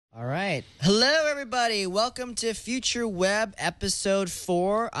right. Hello, everybody. Welcome to Future Web Episode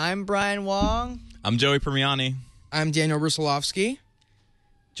 4. I'm Brian Wong. I'm Joey Permiani. I'm Daniel Rusolowski.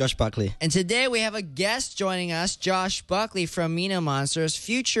 Josh Buckley. And today we have a guest joining us, Josh Buckley from Mina Monsters.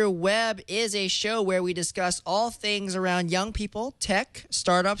 Future Web is a show where we discuss all things around young people, tech,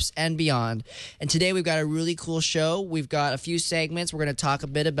 startups, and beyond. And today we've got a really cool show. We've got a few segments. We're going to talk a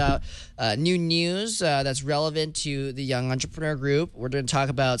bit about new news that's relevant to the Young Entrepreneur Group. We're going to talk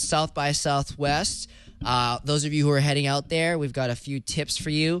about South by Southwest. Those of you who are heading out there, we've got a few tips for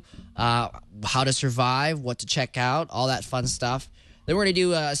you. How to survive, what to check out, all that fun stuff. Then we're going to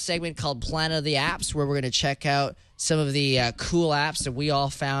do a segment called Planet of the Apps, where we're going to check out some of the cool apps that we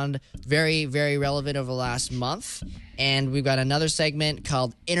all found very, very relevant over the last month. And we've got another segment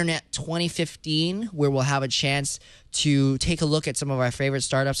called Internet 2015, where we'll have a chance to take a look at some of our favorite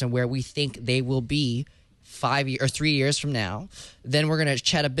startups and where we think they will be 3 years from now. Then we're going to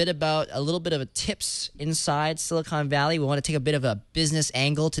chat a little bit of tips inside Silicon Valley. We want to take a bit of a business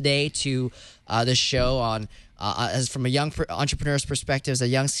angle today to this show on as from a young entrepreneur's perspective, as a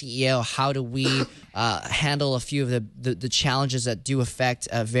young CEO, how do we handle a few of the challenges that do affect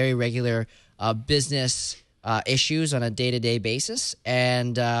very regular business issues on a day-to-day basis.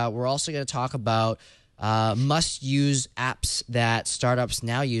 And we're also going to talk about must-use apps that startups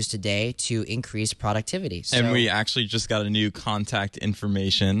now use today to increase productivity. So, and we actually just got a new contact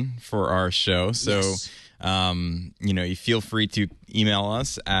information for our show. So, yes. You feel free to email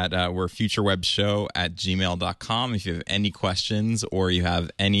us at we're futurewebshow@gmail.com if you have any questions or you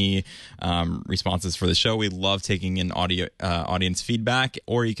have any responses for the show. We love taking in audience feedback,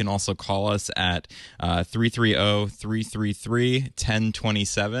 or you can also call us at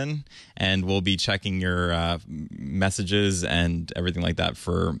 330-333-1027, and we'll be checking your messages and everything like that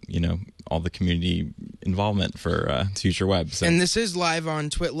for all the community involvement for Future Web. So. And this is live on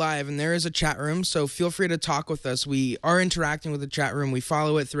Twit Live, and there is a chat room, so feel free to talk with us. We are interacting with the chat room. We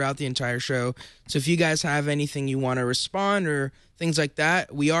follow it throughout the entire show. So if you guys have anything you want to respond or things like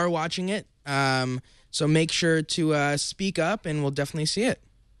that, we are watching it. So make sure to speak up, and we'll definitely see it.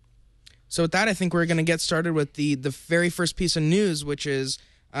 So with that, I think we're going to get started with the very first piece of news, which is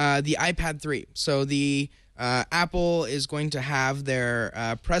the iPad 3. So the Apple is going to have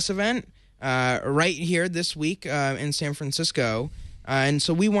their press event right here this week in San Francisco. And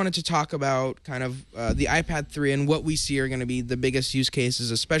so we wanted to talk about kind of the iPad 3 and what we see are going to be the biggest use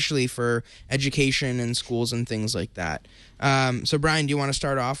cases, especially for education and schools and things like that. So Brian, do you want to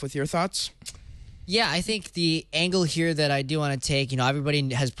start off with your thoughts? Yeah, I think the angle here that I do want to take,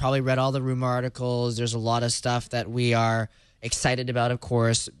 everybody has probably read all the rumor articles. There's a lot of stuff that we are excited about, of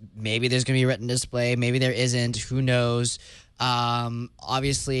course. Maybe there's going to be a Retina display. Maybe there isn't. Who knows?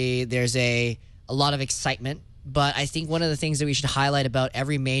 Obviously, there's a lot of excitement. But I think one of the things that we should highlight about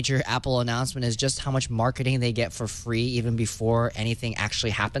every major Apple announcement is just how much marketing they get for free even before anything actually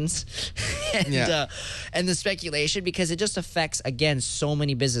happens. And the speculation, because it just affects, again, so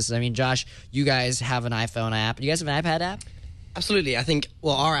many businesses. I mean, Josh, you guys have an iPhone app. You guys have an iPad app? Absolutely. I think,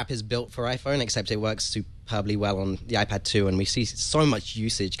 our app is built for iPhone, except it works superbly well on the iPad 2, and we see so much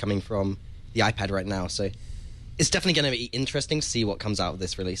usage coming from the iPad right now. So it's definitely going to be interesting to see what comes out of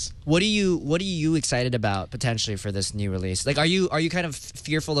this release. What are you excited about potentially for this new release? Like, are you kind of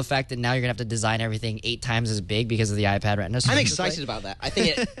fearful of the fact that now you're going to have to design everything 8 times as big because of the iPad Retina? I'm excited about that. I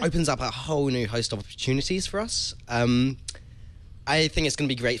think it opens up a whole new host of opportunities for us. I think it's going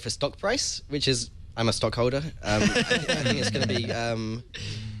to be great for stock price, which is, I'm a stockholder. I think it's going to be, I'm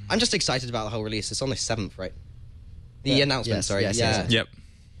just excited about the whole release. It's on the 7th, right? The announcement, yes, sorry. Yes, yeah. yes. Yep.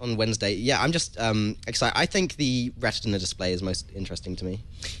 On Wednesday. Yeah, I'm just excited. I think the Retina display is most interesting to me.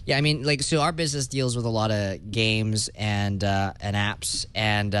 Yeah, I mean, so our business deals with a lot of games and apps,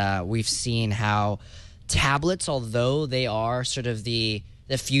 and we've seen how tablets, although they are sort of the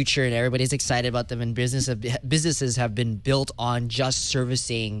future and everybody's excited about them, and businesses have been built on just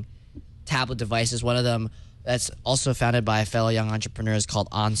servicing tablet devices. One of them that's also founded by a fellow young entrepreneur is called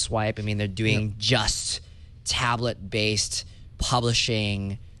OnSwipe. I mean, they're doing just tablet-based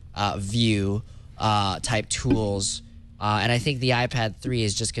publishing view type tools, and I think the iPad 3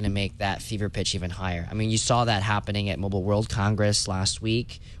 is just going to make that fever pitch even higher. I mean, you saw that happening at Mobile World Congress last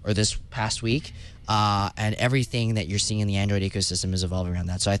week, or this past week, and everything that you're seeing in the Android ecosystem is evolving around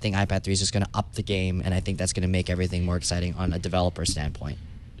that. So I think iPad 3 is just going to up the game, and I think that's going to make everything more exciting on a developer standpoint.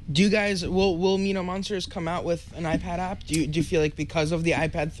 Do you guys, will Mina Monsters come out with an iPad app? Do you feel like because of the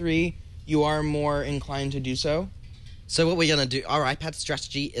iPad 3, you are more inclined to do so? So what we're going to do, our iPad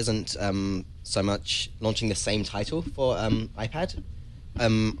strategy isn't so much launching the same title for iPad.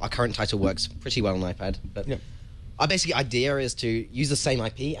 Our current title works pretty well on iPad, but our basic idea is to use the same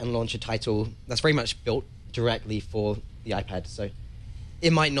IP and launch a title that's very much built directly for the iPad. So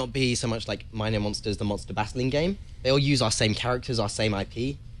it might not be so much like Miner Monsters, the monster battling game. They'll use our same characters, our same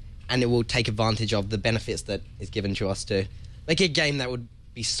IP, and it will take advantage of the benefits that is given to us to make a game that would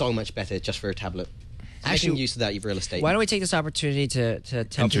be so much better just for a tablet. So Actually, making use of that real estate. Why don't we take this opportunity to tell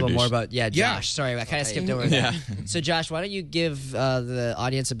people Introduce. more about Josh? Sorry, I kind of skipped over that. Yeah. So Josh, why don't you give the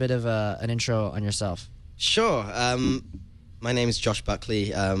audience a bit of an intro on yourself? Sure. My name is Josh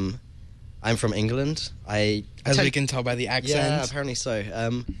Buckley. I'm from England. As we can tell by the accent. Yeah, apparently so.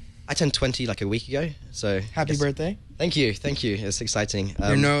 I turned 20 like a week ago. So Happy birthday. Thank you. It's exciting.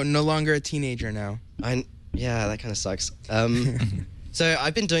 You're no longer a teenager now. Yeah, that kind of sucks. So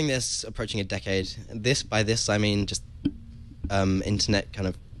I've been doing this approaching a decade. By this I mean just internet kind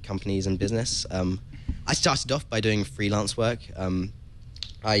of companies and business. I started off by doing freelance work.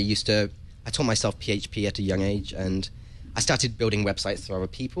 I taught myself PHP at a young age, and I started building websites for other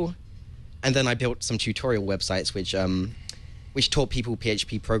people. And then I built some tutorial websites which taught people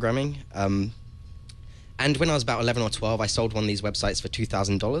PHP programming. And when I was about 11 or 12, I sold one of these websites for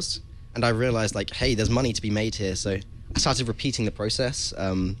 $2,000. And I realized, like, hey, there's money to be made here. So I started repeating the process,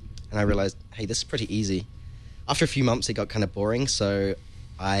 and I realized, hey, this is pretty easy. After a few months, it got kind of boring, so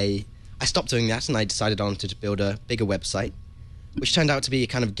I stopped doing that, and I decided on to build a bigger website, which turned out to be a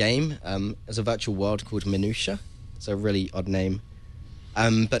kind of game. As a virtual world called Minutia. It's a really odd name.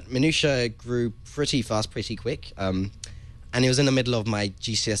 But Minutia grew pretty fast, pretty quick. And it was in the middle of my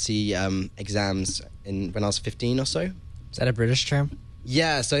GCSE exams when I was 15 or so. Is that a British term?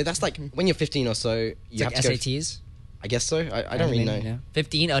 Yeah, so that's like when you're 15 or so, you have Like to SATs? I guess so. I don't really know.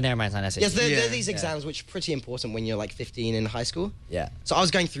 15? Oh, never mind. It's not SATs. Yes, there Yeah. are these exams which are pretty important when you're like 15 in high school. Yeah. So I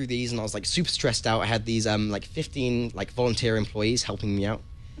was going through these and I was like super stressed out. I had these like 15 like volunteer employees helping me out,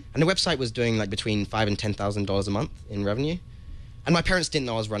 and the website was doing like between $5,000 and $10,000 a month in revenue. And my parents didn't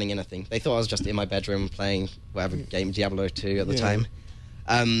know I was running anything. They thought I was just in my bedroom playing whatever game, Diablo 2 at the time.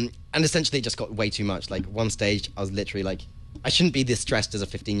 And essentially it just got way too much. Like one stage I was literally like, I shouldn't be this stressed as a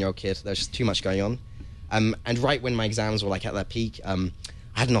 15-year-old kid. There was just too much going on. And right when my exams were like at their peak, I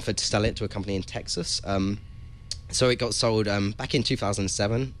had an offer to sell it to a company in Texas. So it got sold back in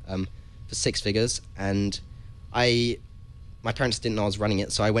 2007 for 6 figures. And my parents didn't know I was running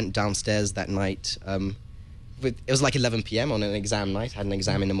it, so I went downstairs that night. It was like 11 p.m. on an exam night. I had an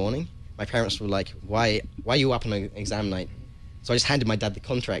exam in the morning. My parents were like, why are you up on an exam night? So I just handed my dad the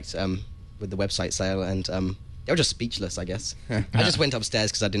contract with the website sale, and they were just speechless, I guess. I just went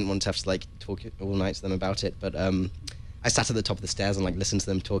upstairs because I didn't want to have to like talk all night to them about it. But I sat at the top of the stairs and like listened to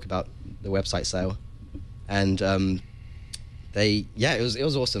them talk about the website sale, and it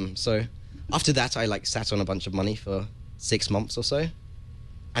was awesome. So after that, I like sat on a bunch of money for 6 months or so,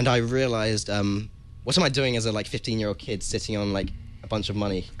 and I realized, what am I doing as a like 15-year-old kid sitting on like a bunch of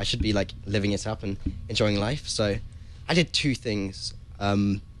money? I should be like living it up and enjoying life. So I did 2 things.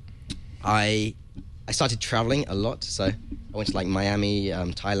 I started traveling a lot. So I went to like Miami,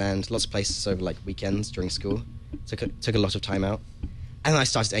 Thailand, lots of places over like weekends during school. Took a lot of time out, and I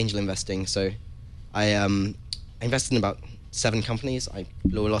started angel investing. So I invested in about 7 companies. I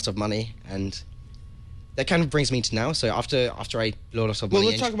blew a lot of money, and that kind of brings me to now. So after I blew a lot of money.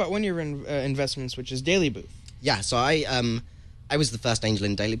 Well, let's talk about one of your investments, which is Daily Booth. Yeah, so I was the first angel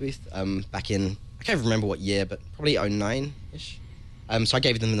in Daily Booth back in, I can't remember what year, but probably 09-ish. So I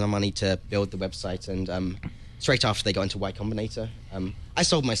gave them the money to build the website, and straight after they got into Y Combinator, I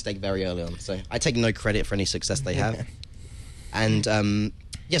sold my stake very early on, so I take no credit for any success they have. And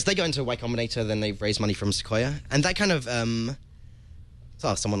yes, they got into Y Combinator, then they raised money from Sequoia, and that kind of,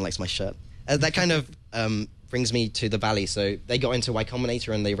 someone likes my shirt. That kind of brings me to the Valley. So they got into Y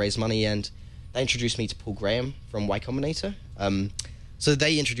Combinator and they raised money, and they introduced me to Paul Graham from Y Combinator. So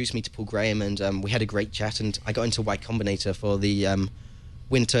they introduced me to Paul Graham, and we had a great chat, and I got into Y Combinator for the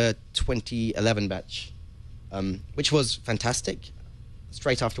winter 2011 batch, which was fantastic.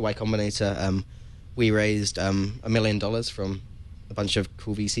 Straight after Y Combinator, we raised $1 million from a bunch of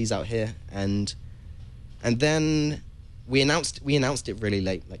cool VCs out here, and then we announced it really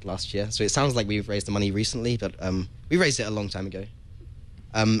late, like last year. So it sounds like we've raised the money recently, but we raised it a long time ago.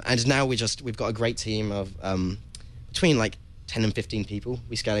 And now we've got a great team of between like 10 and 15 people.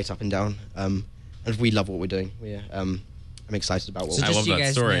 We scale it up and down, and we love what we're doing. I'm excited about what So I just love so you that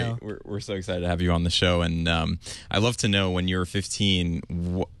guys story. know. We're so excited to have you on the show, and I love to know when you were 15,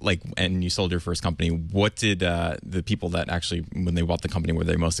 and you sold your first company. What did the people that actually, when they bought the company, were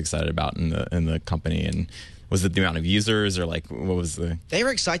they most excited about in the company? And was it the amount of users, or like what was the? They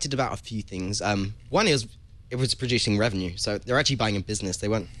were excited about a few things. One is it was producing revenue, so they're actually buying a business. They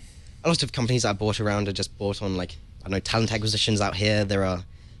weren't. A lot of companies I bought around are just bought on like I know talent acquisitions out here. There are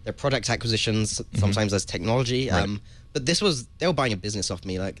product acquisitions. Sometimes there's technology. Right. But they were buying a business off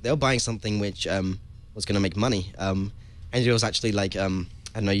me. Like, they were buying something which was going to make money. And it was actually like, I don't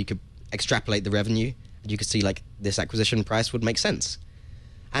know, you could extrapolate the revenue. You could see like this acquisition price would make sense.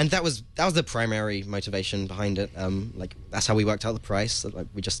 And that was the primary motivation behind it. Like, that's how we worked out the price. Like,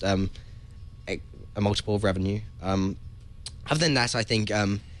 we just a multiple of revenue. Other than that, I think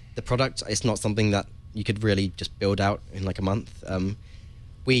the product is not something that you could really just build out in like a month.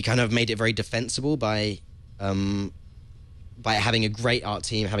 We kind of made it very defensible by having a great art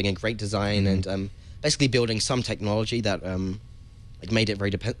team, having a great design, and basically building some technology that like made it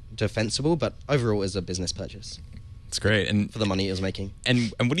very defensible. But overall, it was a business purchase. It's great. And for the money it was making.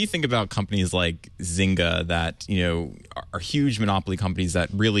 And what do you think about companies like Zynga that, you know, are huge monopoly companies that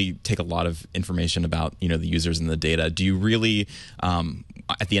really take a lot of information about, you know, the users and the data? Do you really,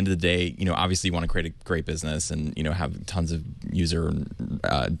 at the end of the day, you know, obviously you want to create a great business and, you know, have tons of user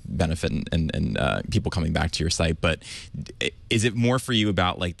benefit and people coming back to your site, but is it more for you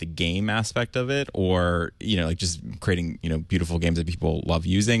about like the game aspect of it, or, you know, like just creating, you know, beautiful games that people love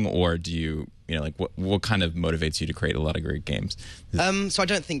using, or do you, you know, like what kind of motivates you to create a lot of great games? So I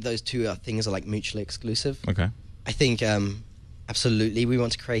don't think those two things are like mutually exclusive. Okay. I think absolutely we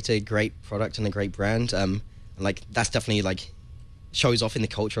want to create a great product and a great brand. And like that's definitely like shows off in the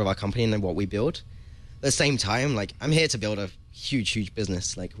culture of our company and what we build. At the same time, like I'm here to build a huge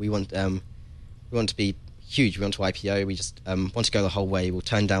business. Like we want to be huge. We want to IPO. We just want to go the whole way. We'll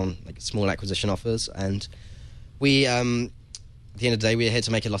turn down like small acquisition offers, and we at the end of the day, we're here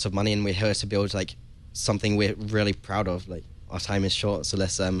to make a lot of money, and we're here to build like something we're really proud of. Like our time is short, so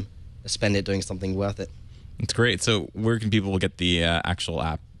let's spend it doing something worth it. That's great. So where can people get the actual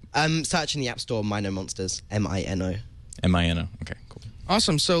app? Search in the App Store Mino Monsters, MINO. MINO. Okay, cool.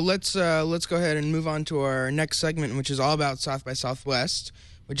 Awesome. So let's go ahead and move on to our next segment, which is all about South by Southwest,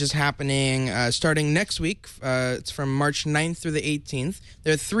 which is happening starting next week. It's from March 9th through the 18th.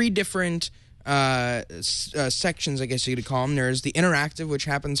 There are 3 different sections, I guess you could call them. There's the interactive, which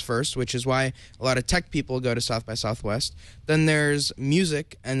happens first, which is why a lot of tech people go to South by Southwest. Then there's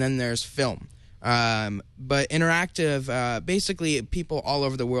music, and then there's film. But interactive, basically people all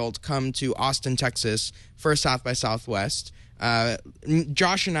over the world come to Austin, Texas for South by Southwest.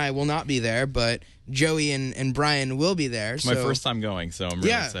 Josh and I will not be there, but Joey and Brian will be there. It's my first time going, so I'm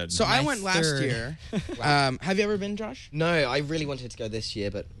really excited. So I went last year. Have you ever been, Josh? No, I really wanted to go this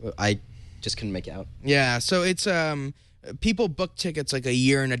year, but I just couldn't make it out. Yeah, so it's people book tickets like a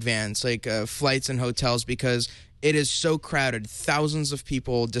year in advance, like flights and hotels, because it is so crowded. Thousands of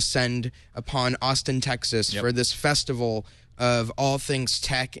people descend upon Austin, Texas for this festival of all things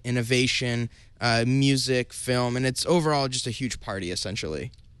tech, innovation, music, film, and it's overall just a huge party,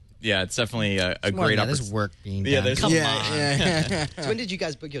 essentially. Yeah, it's definitely a great opportunity. There's work being done. Yeah, Come on. Yeah. So when did you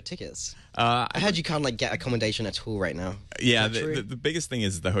guys book your tickets? I heard you can't like get accommodation at all right now. Yeah, the biggest thing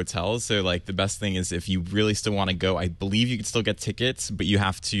is the hotels. So like the best thing is if you really still want to go, I believe you can still get tickets, but you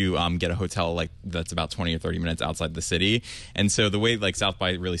have to get a hotel like that's about 20 or 30 minutes outside the city. And so the way like South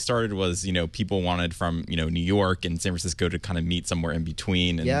by really started was, you know, people wanted from, you know, New York and San Francisco to kind of meet somewhere in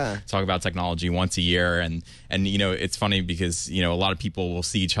between and talk about technology once a year. And you know, it's funny because, you know, a lot of people will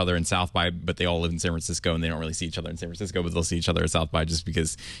see each other in South by, but they all live in San Francisco and they don't really see each other in San Francisco, but they'll see each other at South by just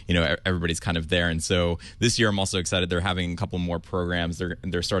because, you know, everybody's kind of there. And so this year I'm also excited. They're having a couple more programs.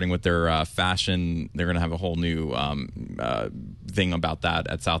 They're starting with their fashion. They're going to have a whole new thing about that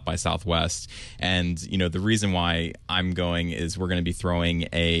at South by Southwest. And, you know, the reason why I'm going is we're going to be throwing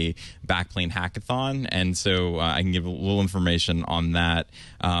a backplane hackathon. And so I can give a little information on that.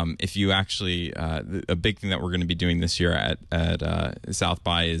 If you actually, a big thing that we're going to be doing this year at South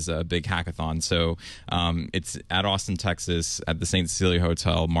by is a big hackathon. So it's at Austin, Texas at the St. Cecilia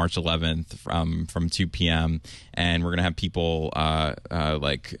Hotel, March 11th from 2 p.m. And we're going to have people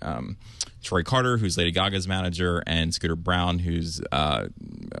like Troy Carter, who's Lady Gaga's manager, and Scooter Braun, who's Justin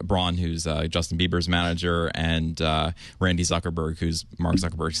Bieber's manager, and Randy Zuckerberg, who's Mark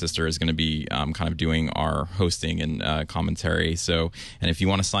Zuckerberg's sister, is going to be kind of doing our hosting and commentary. So, and if you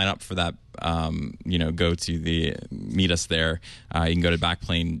want to sign up for that, you know, go to meet us there. You can go to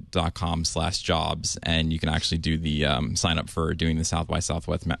backplane.com/jobs, and you can actually do the sign up for doing the South by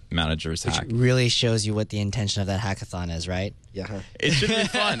Southwest managers hack. Which really shows you what the intention of that hackathon is, right? Yeah. It should be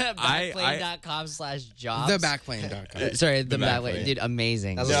fun. Backplane.com/jobs. The backplane.com. Sorry, the Backplane. backplane. Dude,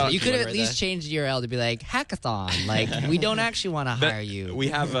 amazing. No, You could have at right least changed the URL to be like hackathon. Like, we don't actually want to hire you. We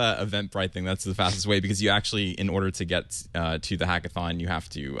have a Eventbrite thing. That's the fastest way because you actually, in order to get to the hackathon, you have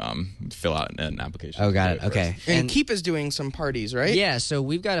to fill out an application. Oh, got to it. do first. Okay. And Keep is doing some parties, right? Yeah, so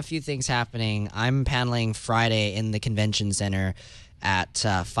we've got a few things happening. I'm paneling Friday in the convention center at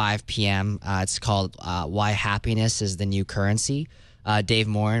 5 p.m. It's called Why Happiness is the New Currency. Dave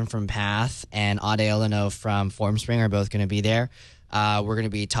Morin from Path and Ade Olino from Formspring are both going to be there. We're going to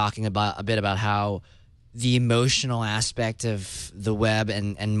be talking about a bit about how the emotional aspect of the web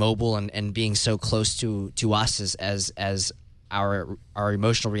and mobile and being so close to us as our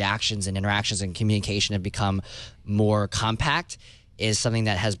emotional reactions and interactions and communication have become more compact is something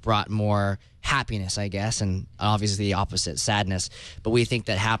that has brought more happiness, I guess, and obviously the opposite, sadness. But we think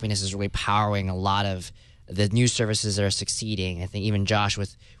that happiness is really powering a lot of the new services that are succeeding. I think even Josh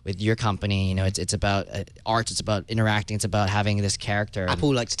with your company, you know, it's about arts, it's about interacting, it's about having this character.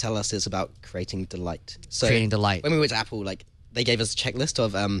 Apple like to tell us it's about creating delight. So Creating delight. When we went to Apple, like they gave us a checklist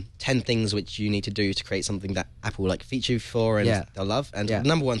of 10 things which you need to do to create something that Apple like feature you for and they'll love. And the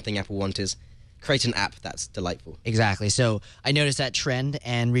number one thing Apple want is create an app that's delightful. Exactly. So I noticed that trend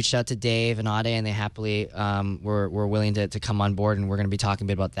and reached out to Dave and Ade, and they happily were willing to come on board, and we're going to be talking a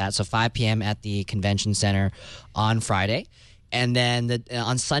bit about that. So 5 p.m. at the convention center on Friday. And then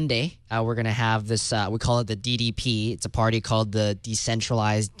on Sunday, we're going to have this, we call it the DDP. It's a party called the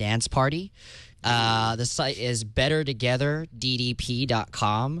Decentralized Dance Party. The site is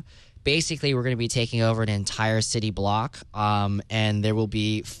bettertogetherddp.com. Basically, we're going to be taking over an entire city block, and there will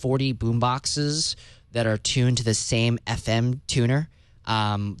be 40 boomboxes that are tuned to the same FM tuner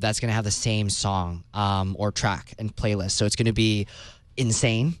that's going to have the same song or track and playlist. So it's going to be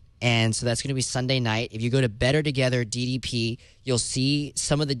insane. And so that's going to be Sunday night. If you go to Better Together DDP, you'll see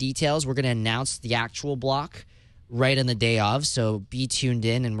some of the details. We're going to announce the actual block right on the day of. So be tuned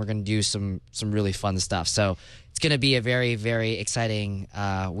in, and we're going to do some really fun stuff. So it's going to be a very, very exciting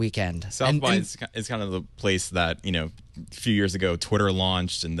weekend. South by is kind of the place that, you know, a few years ago Twitter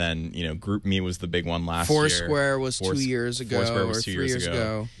launched, and then, you know, GroupMe was the big one last year. Foursquare was 2 years ago, Foursquare was or 2 3 years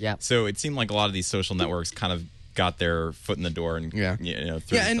ago. Yeah. So it seemed like a lot of these social networks kind of got their foot in the door and Yeah. you know,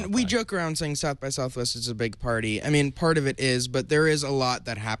 through Yeah, South and we by. joke around saying South by Southwest is a big party. I mean, part of it is, but there is a lot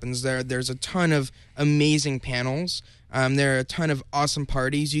that happens there. There's a ton of amazing panels. There are a ton of awesome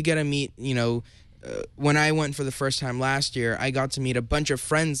parties. You get to meet, you know, when I went for the first time last year, I got to meet a bunch of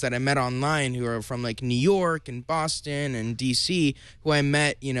friends that I met online who are from like New York and Boston and DC, who I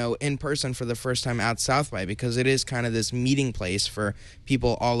met, you know, in person for the first time at South by, because it is kind of this meeting place for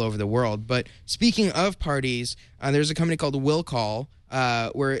people all over the world. But speaking of parties, there's a company called Will Call,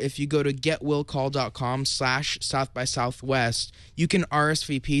 where if you go to getwillcall.com/South by Southwest, you can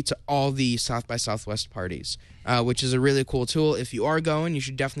RSVP to all the South by Southwest parties, which is a really cool tool. If you are going, you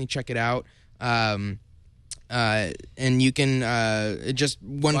should definitely check it out. And you can just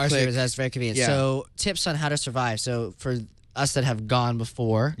one click. That's very convenient. Yeah. So tips on how to survive. So for us that have gone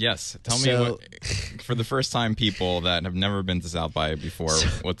before. Yes. Tell me So- what, for the first time people that have never been to South by before,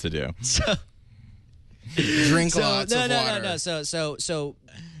 what to do. Drink lots of water. No. So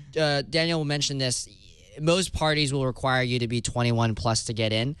Daniel mentioned this. Most parties will require you to be 21 plus to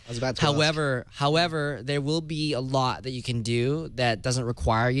get in. I was about to However, there will be a lot that you can do that doesn't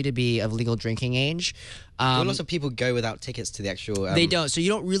require you to be of legal drinking age. Lots of people go without tickets to the actual. They don't, so you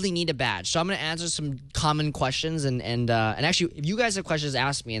don't really need a badge. So I'm going to answer some common questions, and actually, if you guys have questions,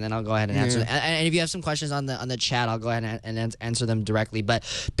 ask me, and then I'll go ahead and answer them. And if you have some questions on the chat, I'll go ahead and answer them directly. But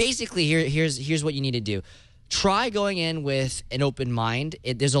basically, here's what you need to do. Try going in with an open mind.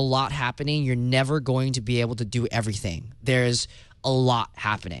 There's a lot happening. You're never going to be able to do everything. There's a lot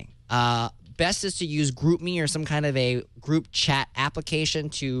happening. Best is to use GroupMe or some kind of a group chat application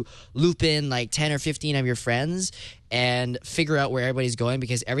to loop in like 10 or 15 of your friends and figure out where everybody's going,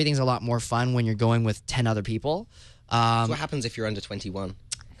 because everything's a lot more fun when you're going with 10 other people. So what happens if you're under 21?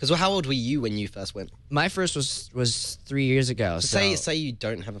 Because how old were you when you first went? My first was 3 years ago. So Say you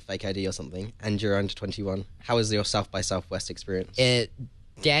don't have a fake ID or something, and you're under 21. How was your South by Southwest experience?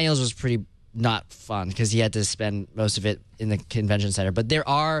 Daniel's was pretty not fun because he had to spend most of it in the convention center. But there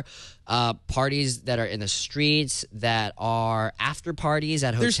are parties that are in the streets, that are after parties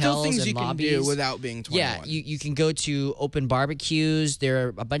at hotels. There's still things and you lobbies. can do without being 21. Yeah, you can go to open barbecues. There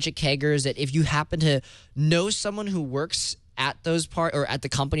are a bunch of keggers that if you happen to know someone who works at those or at the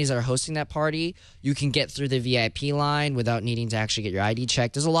companies that are hosting that party, you can get through the VIP line without needing to actually get your ID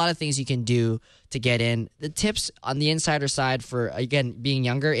checked. There's a lot of things you can do to get in. The tips on the insider side for, again, being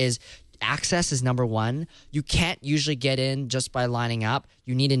younger is access is number one. You can't usually get in just by lining up.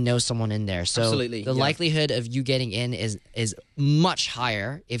 You need to know someone in there. So Absolutely, the likelihood of you getting in is much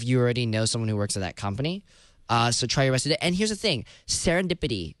higher if you already know someone who works at that company. So try your best to do it. And here's the thing.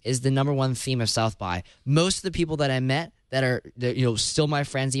 Serendipity is the number one theme of South by. Most of the people that I met, that are still my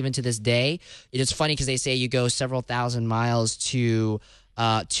friends even to this day. It's funny because they say you go several thousand miles to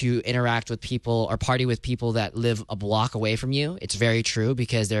interact with people or party with people that live a block away from you. It's very true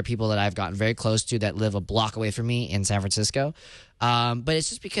because there are people that I've gotten very close to that live a block away from me in San Francisco. But it's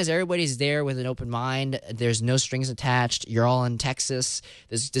just because everybody's there with an open mind. There's no strings attached. You're all in Texas.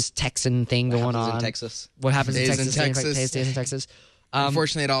 There's this Texan thing going on. In Texas. What happens in Stays in Texas? Stays in Texas.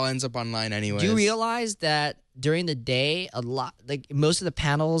 Unfortunately, it all ends up online anyways. Do you realize that during the day, most of the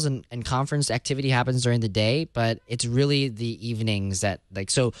panels and conference activity happens during the day, but it's really the evenings that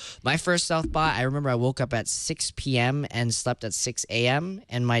so my first South by, I remember I woke up at 6 p.m. and slept at 6 a.m.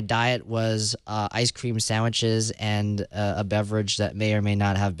 and my diet was ice cream sandwiches and a beverage that may or may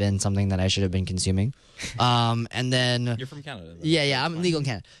not have been something that I should have been consuming. And then You're from Canada, though. Yeah, I'm legal in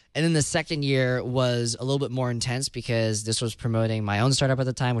Canada. And then the second year was a little bit more intense because this was promoting my own startup at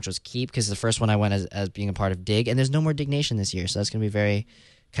the time, which was Keep, because the first one I went as being a part of Dig. And there's no more Dig Nation this year, so that's going to be very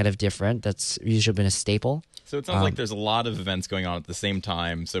kind of different. That's usually been a staple. So it sounds like there's a lot of events going on at the same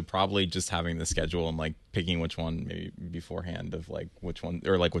time. So probably just having the schedule and like picking which one maybe beforehand of like which one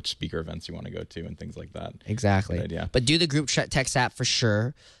or like which speaker events you want to go to and things like that. Exactly. Good idea. But do the group text app for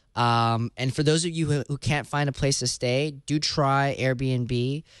sure. And for those of you who can't find a place to stay, do try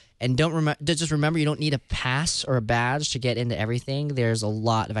Airbnb. And just remember, you don't need a pass or a badge to get into everything. There's a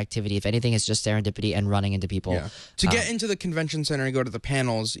lot of activity. If anything, it's just serendipity and running into people. Yeah. To get into the convention center and go to the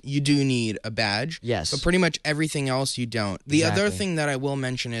panels, you do need a badge. Yes. But pretty much everything else you don't. The Exactly. other thing that I will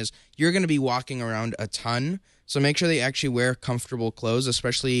mention is you're going to be walking around a ton. So make sure they actually wear comfortable clothes,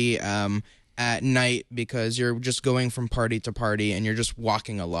 especially at night, because you're just going from party to party and you're just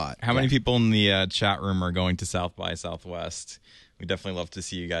walking a lot. How many people in the chat room are going to South by Southwest? We definitely love to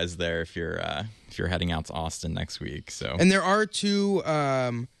see you guys there if you're heading out to Austin next week. So And there are two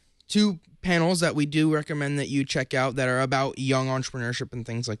panels that we do recommend that you check out that are about young entrepreneurship and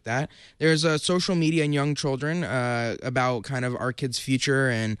things like that. There's social media and young children about kind of our kids' future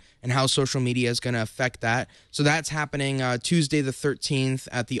and how social media is going to affect that. So that's happening Tuesday the 13th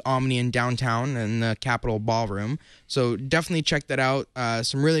at the Omni in downtown in the Capitol Ballroom. So definitely check that out.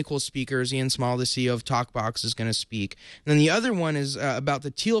 Some really cool speakers. Ian Small, the CEO of TalkBox, is going to speak. And then the other one is about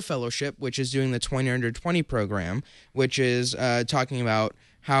the Teal Fellowship, which is doing the 20 Under 20 program, which is talking about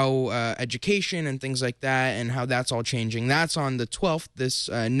how education and things like that and how that's all changing. That's on the 12th, this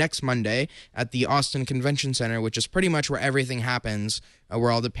next Monday at the Austin Convention Center, which is pretty much where everything happens,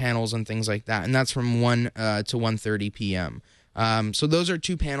 where all the panels and things like that. And that's from 1 to 1:30 p.m. So those are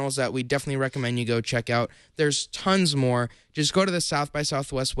two panels that we definitely recommend you go check out. There's tons more. Just go to the South by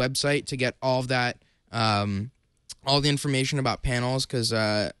Southwest website to get all of that, all the information about panels, because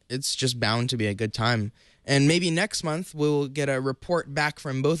it's just bound to be a good time. And maybe next month we'll get a report back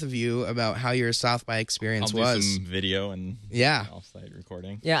from both of you about how your South by experience I'll do was. some video and offsite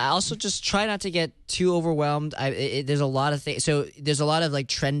recording. Yeah, I also just try not to get too overwhelmed. There's a lot of things. So there's a lot of like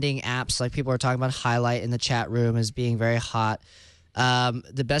trending apps. Like people are talking about Highlight in the chat room as being very hot.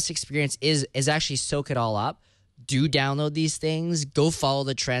 The best experience is actually soak it all up. Do download these things. Go follow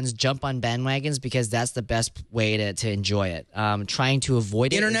the trends. Jump on bandwagons because that's the best way to enjoy it. Trying to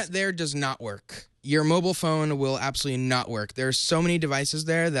avoid Internet there does not work. Your mobile phone will absolutely not work. There's so many devices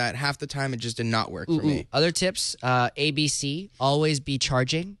there that half the time it just did not work for me. Other tips, ABC, always be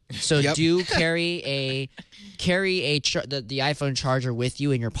charging. So Yep. do carry the iPhone charger with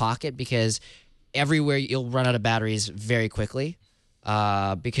you in your pocket because everywhere you'll run out of batteries very quickly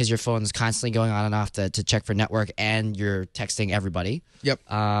because your phone's constantly going on and off to check for network and you're texting everybody. Yep.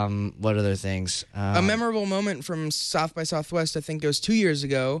 What other things? A memorable moment from South by Southwest, I think it was 2 years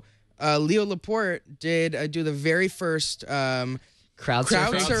ago. Leo Laporte did do the very first crowd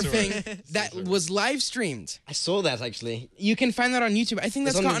surfing that was live streamed. I saw that actually. You can find that on YouTube. I think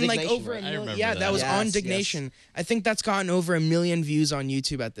that's It's on gotten like Dignation, over right? a I million. remember Yeah, that. that was Yes, on yes. Dignation. I think that's gotten over 1 million views on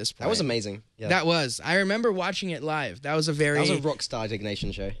YouTube at this point. That was amazing. Yeah. That was. I remember watching it live. That was a very. That was a rock star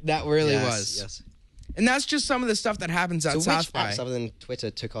Dignation show. That really Yes, was. Yes. And that's just some of the stuff that happens at So South which by. apps other than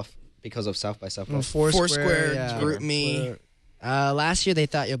Twitter took off because of South by Southwest? Foursquare, yeah. GroupMe. Last year they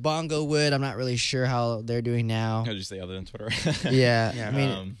thought Yabongo would. I'm not really sure how they're doing now. How did you say other than Twitter? Yeah, Yeah. I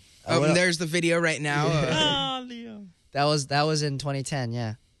mean, Oh, what and there's the video right now. Leo. that was in 2010.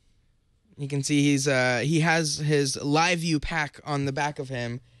 Yeah. You can see he has his Live View pack on the back of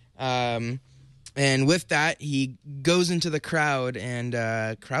him, and with that he goes into the crowd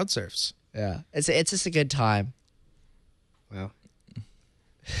and crowd surfs. Yeah, it's just a good time. Wow.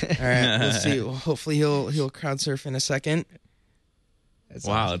 All right, we'll see. Hopefully he'll crowd surf in a second. It's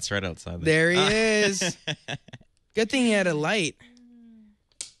Wow, awesome. it's right outside. There he is. Good thing he had a light.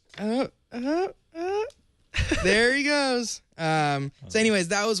 There he goes. So anyways,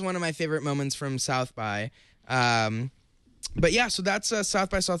 that was one of my favorite moments from South by. But yeah, so that's South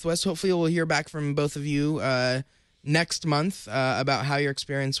by Southwest. Hopefully we'll hear back from both of you next month about how your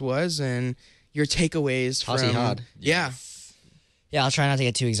experience was and your takeaways Party from hard. Yeah. Yeah, I'll try not to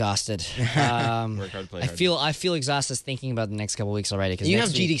get too exhausted. Work hard, play hard. I feel exhausted thinking about the next couple weeks already. You have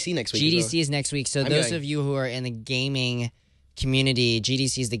GDC next week. GDC is next week. So I'm those going. of you who are in the gaming community,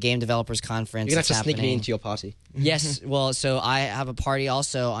 GDC is the Game Developers Conference. You're gonna have to It's sneak me happening. into your party. Yes, well, so I have a party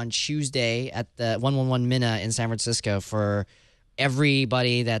also on Tuesday at the 111 Minna in San Francisco for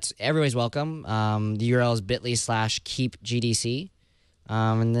everybody. Everybody's welcome. The URL is bit.ly/keepgdc.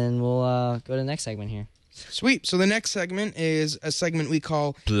 And then we'll go to the next segment here. Sweet. So the next segment is a segment we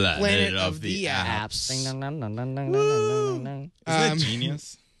call Planet of the Apps. Apps. Ding, dun, dun, dun, dun, dun, dun, dun, dun. Isn't it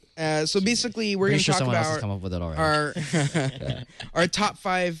genius? So basically, we're going Pretty to sure talk someone else has about come up with it already. our top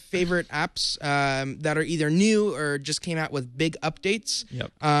 5 favorite apps that are either new or just came out with big updates.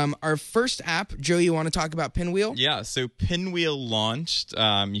 Yep. Our first app, Joe, you want to talk about Pinwheel? Yeah, so Pinwheel launched.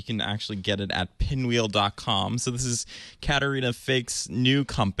 You can actually get it at pinwheel.com. So this is Katarina Fake's new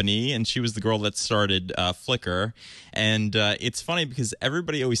company, and she was the girl that started Flickr. And it's funny because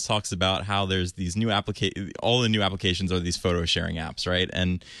everybody always talks about how there's these new all the new applications are these photo sharing apps, right?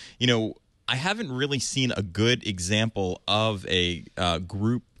 And, you know, I haven't really seen a good example of a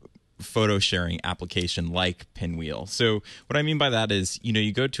group photo sharing application like Pinwheel. So what I mean by that is, you know,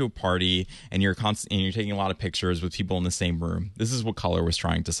 you go to a party and you're taking a lot of pictures with people in the same room. This is what Color was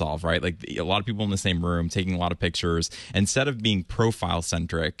trying to solve, right? Like a lot of people in the same room taking a lot of pictures. Instead of being profile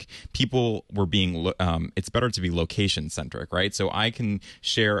centric, people were being it's better to be location centric, right? So I can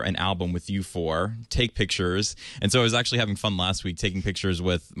share an album with you four, take pictures. And so I was actually having fun last week taking pictures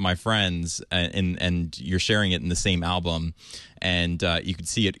with my friends and you're sharing it in the same album. And you could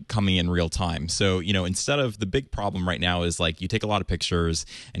see it coming in real time. So, you know, instead of the big problem right now is like you take a lot of pictures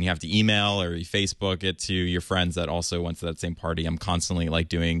and you have to email or you Facebook it to your friends that also went to that same party. I'm constantly like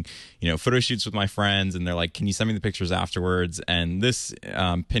doing, you know, photo shoots with my friends and they're like, can you send me the pictures afterwards? And this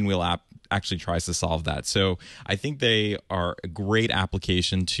Pinwheel app actually tries to solve that. So I think they are a great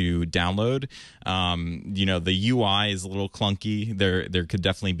application to download. You know, the UI is a little clunky. There could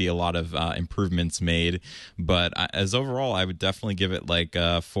definitely be a lot of improvements made, but as overall, I would definitely give it like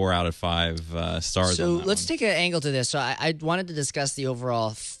 4 out of 5 stars. So on that let's one. take an angle to this. So I wanted to discuss the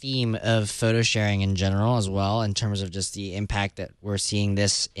overall theme of photo sharing in general as well, in terms of just the impact that we're seeing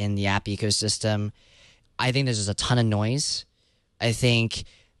this in the app ecosystem. I think there's just a ton of noise. I think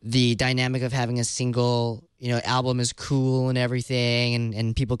the dynamic of having a single, you know, album is cool and everything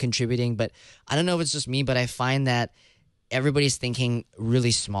and people contributing, but I don't know if it's just me, but I find that everybody's thinking really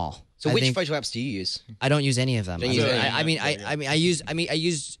small. So I which think photo apps do you use? I don't use any of them. Don't use any? I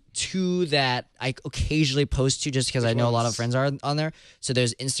use 2 that I occasionally post to just because I know a lot of ones? friends are on there. So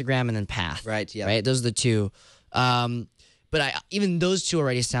there's Instagram and then Path. Right, yeah. Right, those are the 2. But even those 2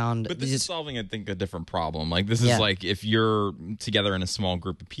 already sound. But this is solving, I think, a different problem. Like this is Yeah. like if you're together in a small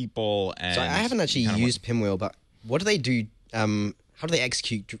group of people, and So I haven't actually you kinda used Pinwheel, but what do they do? How do they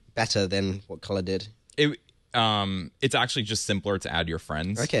execute better than what Color did? it's actually just simpler to add your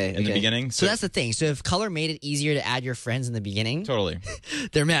friends. Okay, in the okay. beginning. So that's the thing. So if Color made it easier to add your friends in the beginning, totally.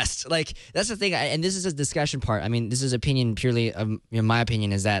 they're messed. Like that's the thing, and this is a discussion part. I mean, this is opinion purely. My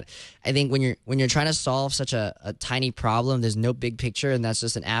opinion is that I think when you're trying to solve such a tiny problem, there's no big picture, and that's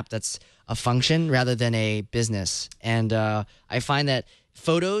just an app that's a function rather than a business. And I find that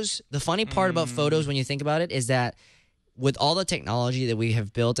photos. The funny part about photos, when you think about it, is that with all the technology that we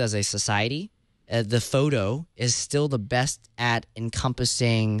have built as a society, the photo is still the best at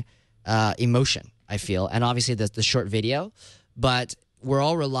encompassing emotion, I feel, and obviously the short video, but we're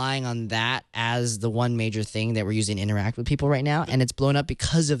all relying on that as the one major thing that we're using to interact with people right now, and it's blown up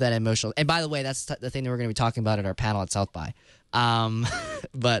because of that emotional. And by the way, that's the thing that we're going to be talking about at our panel at South by.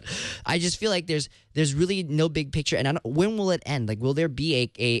 But I just feel like there's really no big picture, and when will it end? Like, will there be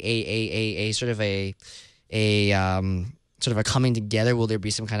a sort of a coming together? Will there be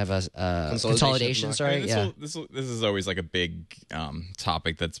some kind of a consolidation? Sorry, I mean, yeah. This is always like a big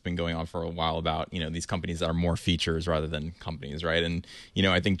topic that's been going on for a while about, you know, these companies that are more features rather than companies, right? And, you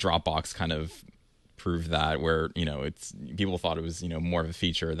know, I think Dropbox kind of proved that, where, you know, it's people thought it was, you know, more of a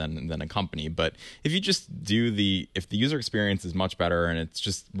feature than a company. But if you just if the user experience is much better and it's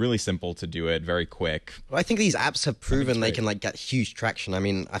just really simple to do it, very quick. Well, I think these apps have proven they great. can like get huge traction. I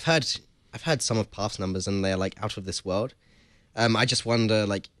mean, I've heard some of Path's numbers and they're like out of this world. I just wonder,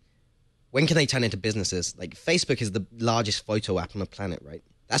 like, when can they turn into businesses? Like, Facebook is the largest photo app on the planet, right?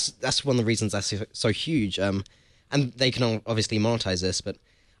 That's one of the reasons that's so huge. And they can obviously monetize this, but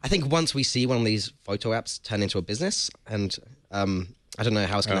I think once we see one of these photo apps turn into a business, and I don't know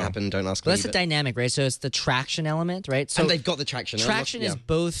how it's going to happen. Don't ask Well, me. that's the dynamic, right? So it's the traction element, right? So and they've got the traction. traction Yeah. is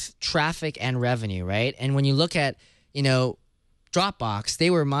both traffic and revenue, right? And when you look at, Dropbox, they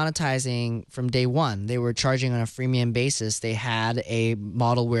were monetizing from day one. They were charging on a freemium basis. They had a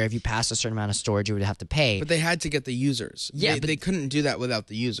model where if you passed a certain amount of storage, you would have to pay. But they had to get the users. Yeah, they couldn't do that without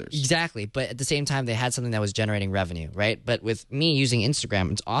the users. Exactly. But at the same time, they had something that was generating revenue, right? But with me using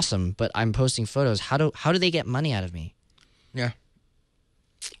Instagram, it's awesome, but I'm posting photos. How do they get money out of me? Yeah.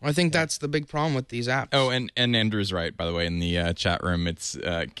 I think that's the big problem with these apps. Oh, and Andrew's right, by the way, in the chat room. It's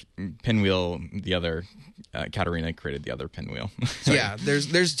Pinwheel, the other. Katarina created the other pinwheel. Yeah,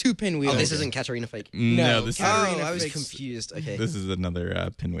 there's two pinwheels. Oh, this isn't Katarina fake. No, this Katarina Oh, I was fakes- confused. Okay. this is another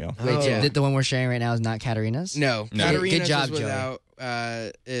pinwheel. Wait, yeah. the one we're sharing right now is not Katarina's? No, No. Katarina's Good job, is Joey. without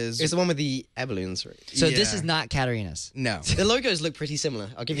is It's the one with the air balloons, right? So this Yeah. is not Katarina's. no. The logos look pretty similar.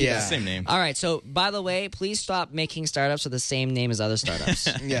 I'll give you Yeah. that. Same name. All right. So, by the way, please stop making startups with the same name as other startups.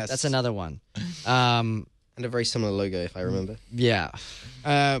 Yes. That's another one. And a very similar logo, if I remember. Yeah.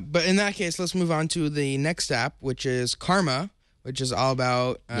 But in that case, let's move on to the next app, which is Karma, which is all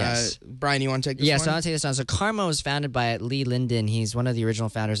about. Yes. Brian, you want to take this Yeah, one? so I'll take this on. So Karma was founded by Lee Linden. He's one of the original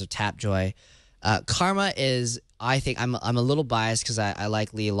founders of Tapjoy. Karma is, I think, I'm a little biased because I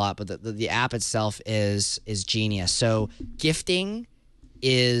like Lee a lot, but the app itself is genius. So gifting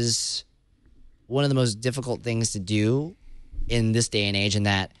is one of the most difficult things to do in this day and age, in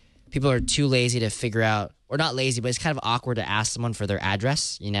that people are too lazy to figure out, or not lazy, but it's kind of awkward to ask someone for their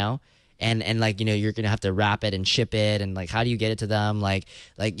address, and like, you're gonna have to wrap it and ship it, and like, how do you get it to them? Like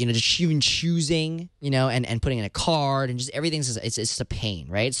just even choosing, and putting in a card, and just everything's it's just a pain,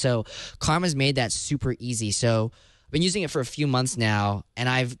 right? So Karma's made that super easy. So I've been using it for a few months now, and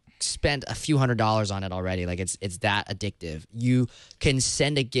I've spent a few $100s on it already. Like it's that addictive. You can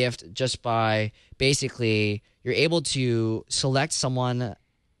send a gift just by basically, you're able to select someone,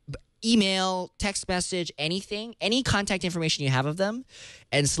 email, text message, anything, any contact information you have of them,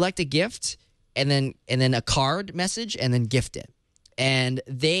 and select a gift, and then a card message, and then gift it. And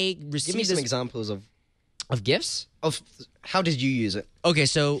they receive Give me some this examples of gifts. how did you use it? Okay,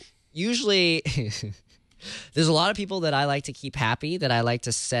 so usually there's a lot of people that I like to keep happy, that I like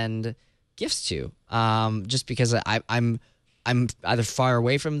to send gifts to, just because I'm either far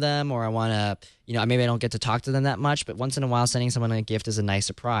away from them, or I want to, maybe I don't get to talk to them that much, but once in a while sending someone a gift is a nice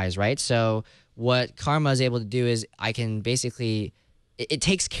surprise, right? So what Karma is able to do is I can basically, it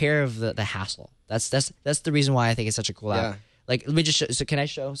takes care of the hassle. That's the reason why I think it's such a cool app. Yeah. Like, let me just show, so can I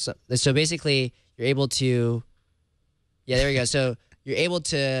show? So basically you're able to, yeah, there we go. So you're able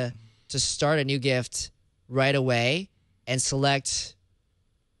to start a new gift right away and select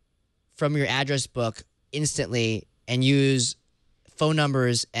from your address book instantly and use phone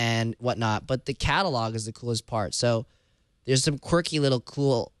numbers and whatnot. But the catalog is the coolest part. So there's some quirky little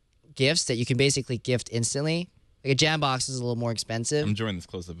cool gifts that you can basically gift instantly. Like a Jambox is a little more expensive. I'm enjoying this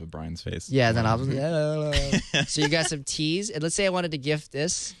close up of Brian's face. Yeah, then I'll so you got some teas. And let's say I wanted to gift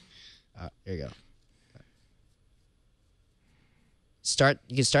this. Here you go.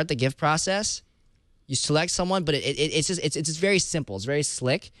 You can start the gift process. You select someone, but it's just very simple. It's very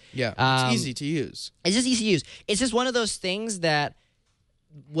slick. Yeah, it's easy to use. It's just easy to use. It's just one of those things that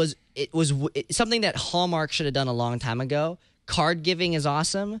was something that Hallmark should have done a long time ago. Card giving is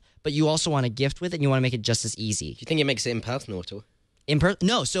awesome, but you also want to gift with it, and you want to make it just as easy. Do you think it makes it impersonal at all?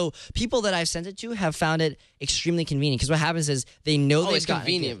 No, so people that I've sent it to have found it extremely convenient, because what happens is they know they've It's gotten a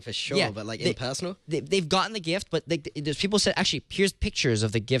convenient gift. for sure, Yeah, but like they- impersonal? They've gotten the gift, but there's people said, actually, here's pictures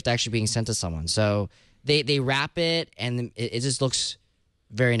of the gift actually being sent to someone. So they wrap it, and it just looks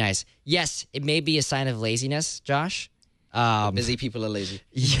very nice. Yes, it may be a sign of laziness, Josh. Busy people are lazy.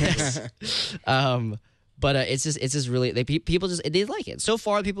 Yes. But it's just really, people they like it. So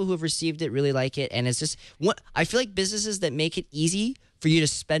far, people who have received it really like it, and it's just I feel like businesses that make it easy for you to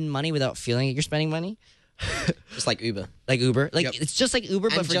spend money without feeling like you're spending money, Just like Uber. like Uber, like Yep. it's just like Uber,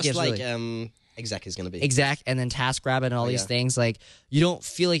 but And for just gifts. like really. Exact is going to be. Exact, and then TaskRabbit and all these yeah. things. Like, you don't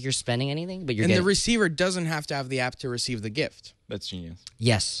feel like you're spending anything, but you're And getting. the receiver doesn't have to have the app to receive the gift. That's genius.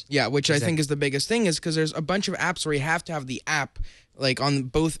 Yes. Yeah, which I think is the biggest thing, is because there's a bunch of apps where you have to have the app like on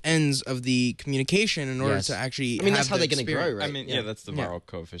both ends of the communication in order Yes. to actually. I mean, that's have how the they're going to grow, experience. right? I mean, yeah, that's the viral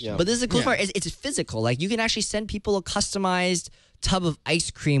coefficient. Yeah. But this is the cool Yeah. part. It's physical. Like, you can actually send people a customized tub of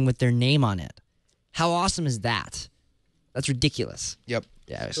ice cream with their name on it. How awesome is that? That's ridiculous. Yep.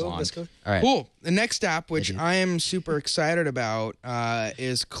 Yeah. It's Cool, that's cool. All right. Cool. The next app, which I am super excited about,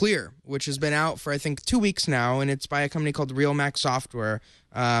 is Clear, which has been out for I think 2 weeks now, and it's by a company called Real Mac Software,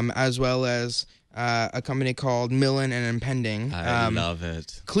 as well as a company called Millen and Impending. I love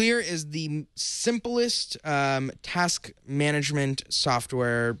it. Clear is the simplest task management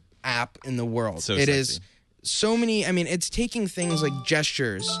software app in the world. So it sexy. is so many. I mean, it's taking things like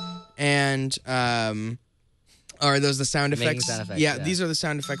gestures and are those the sound Making effects? sound effects, Yeah, yeah. these are the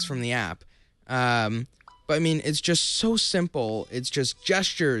sound effects from the app. But I mean, it's just so simple. It's just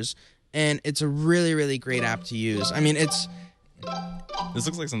gestures, and it's a really, really great app to use. I mean, it's This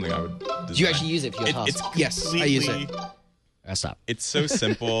looks like something I would design. Do you actually use it for your It's task? Yes, I use it. completely- Stop. It's so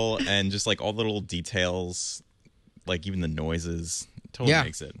simple and just like all the little details, like even the noises, totally Yeah.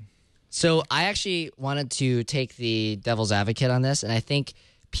 makes it. So I actually wanted to take the devil's advocate on this, and I think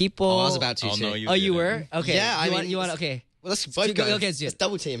people. Oh, I was about to. Oh, too. no, you Oh, you didn't. were? Okay. Yeah, I you mean, want. You want? it's- Okay. Well, let's both go. Okay, let's do it. Let's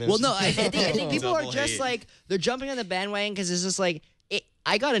double team him. Well, no, I think people are Double just hate. like they're jumping on the bandwagon because it's just like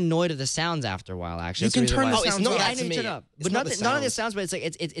I got annoyed of the sounds after a while. Actually, You That's the can reason turn why. the Oh, it's sounds not off. Yeah, that I to know you me. turn it up, It's but not not the none of the sounds. sounds. But it's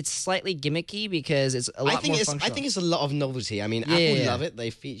like it's slightly gimmicky because it's a lot more functional. I think it's a lot of novelty. I mean, Yeah, Apple yeah, yeah. love it. They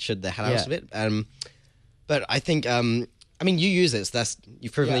featured the hell out Yeah. of it. But I think I mean, you use it. So that's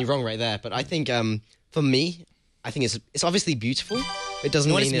you've proven me wrong right there. But I think for me, I think it's obviously beautiful. It doesn't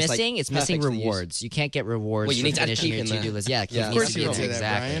You know what mean it's it's missing? like it's missing perfect to use. rewards. You can't get rewards Well, you for need to add finishing Keith your in there. to-do list. Yeah, Keith Yeah. Of needs course to you be in don't there, say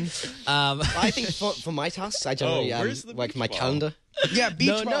that, exactly. Brian. But I think for my tasks, I generally where's the like my beach ball? calendar. Yeah, beach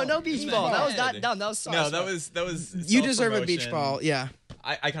No, ball. no beach ball. That was not. No, that was No, that was. You deserve a beach self-promotion. ball. Yeah.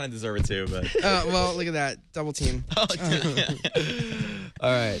 I kind of deserve it too, but Well, look at that double team.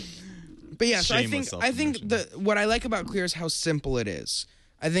 All right. But yeah, so Shameless I think what I like about Clear is how simple it is.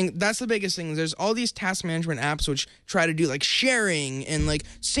 I think that's the biggest thing. There's all these task management apps which try to do like sharing and like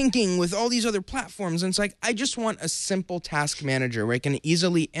syncing with all these other platforms. And it's like, I just want a simple task manager where I can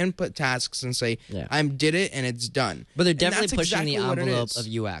easily input tasks and say, Yeah. I did it and it's done. But they're And definitely that's pushing the exactly what it envelope is.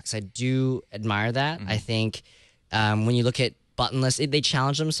 of UX. I do admire that. I think when you look at buttonless, they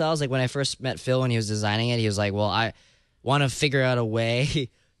challenge themselves. Like when I first met Phil when he was designing it, he was like, well, I want to figure out a way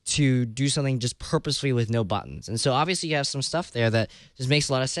to do something just purposefully with no buttons. And so obviously you have some stuff there that just makes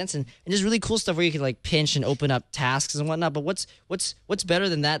a lot of sense and just really cool stuff where you can like pinch and open up tasks and whatnot. But what's better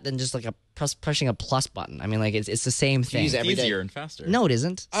than that than just like pushing a plus button? I mean, like it's the same thing. use it every day. easier and faster. No, it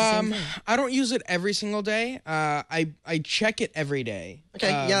isn't. It's the same thing. I don't use it every single day. I check it every day. Okay,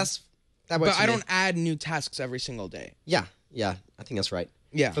 yes, that works. But for I me. don't add new tasks every single day. Yeah, I think that's right.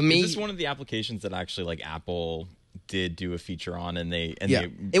 Yeah. For me, Is this one of the applications that actually like Apple did do a feature on, and they Yeah.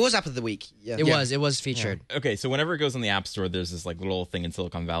 it was app of the week. Yeah, It was featured. Okay, so whenever it goes on the App Store, there's this like little thing in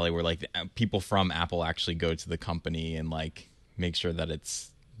Silicon Valley where like people from Apple actually go to the company and like make sure that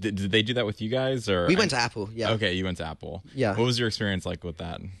it's. Did they do that with you guys, or We went to Apple. Yeah. Okay, you went to Apple. Yeah. What was your experience like with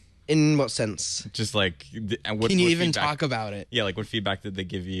that? In what sense? Just like, and what, Can you what even feedback- talk about it? Yeah, like what feedback did they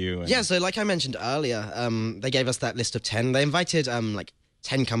give you? And- Yeah, so like I mentioned earlier, they gave us that list of 10. They invited like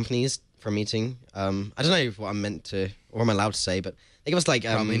 10 companies for a meeting. I don't know what I'm meant to or I'm allowed to say, but they gave us like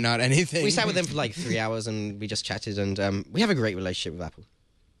Probably not anything. We sat with them for like 3 hours and we just chatted, and we have a great relationship with Apple.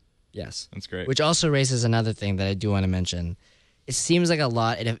 Yes. That's great. Which also raises another thing that I do want to mention. It seems like a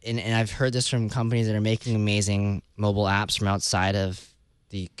lot, and I've heard this from companies that are making amazing mobile apps from outside of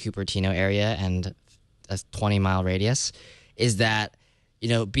the Cupertino area and a 20-mile radius, is that,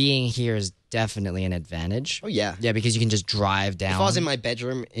 being here is definitely an advantage. Oh yeah. Yeah, because you can just drive down. If I was in my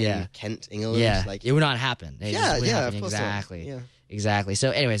bedroom in Yeah. Kent, England, yeah, like it would not happen. It just yeah, wouldn't yeah, happen. of course not. Exactly. Yeah. Exactly. So,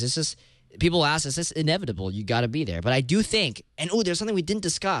 anyways, it's just people ask us, it's inevitable. You got to be there. But I do think, and there's something we didn't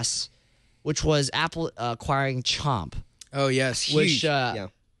discuss, which was Apple acquiring Chomp. Oh yes. Which Huge. Yeah.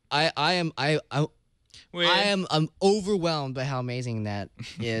 I am Wait. I'm overwhelmed by how amazing that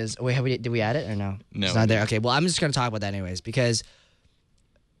is. Wait, did we add it or no? No, It's we not there. Okay, well I'm just gonna talk about that anyways because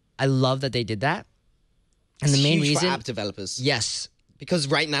I love that they did that, and the It's main huge reason, for app developers. yes, Because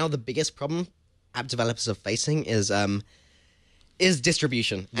right now the biggest problem app developers are facing is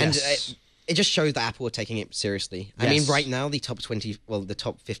distribution, and Yes. it just shows that Apple are taking it seriously. I mean, Yes. right now the top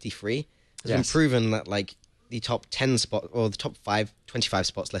 53 has been Yes. proven that like the top 10 spot or the top 25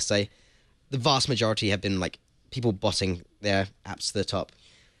 spots, let's say, the vast majority have been like people botting their apps to the top.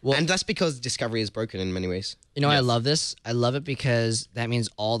 Well- And that's because discovery is broken in many ways. I love this. I love it because that means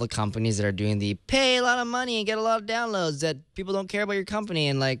all the companies that are doing the pay a lot of money and get a lot of downloads that people don't care about your company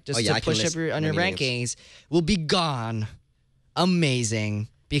and like just Oh, yeah, I to can push up list on your many rankings will be gone. Amazing,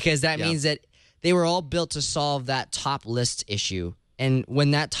 because that Yeah. means that they were all built to solve that top list issue. And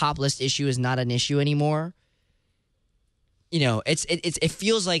when that top list issue is not an issue anymore, it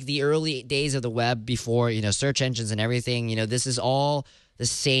feels like the early days of the web before search engines and everything. This is all the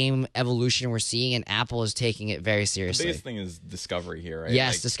same evolution we're seeing, and Apple is taking it very the seriously. biggest thing is discovery here, right?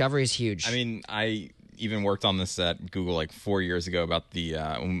 Yes, Like, discovery is huge. I mean, even worked on this at Google like 4 years ago about the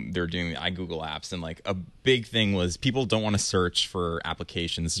when they're doing the iGoogle apps, and like a big thing was people don't want to search for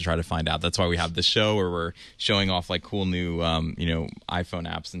applications to try to find out. That's why we have the show where we're showing off like cool new iPhone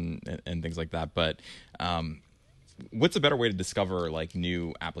apps and things like that. But what's a better way to discover like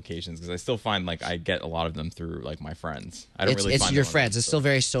new applications? Because I still find like I get a lot of them through like my friends. I don't really It's find your them on friends. It's still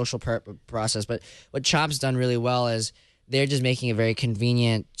very social process. But what Chop's done really well is they're just making it very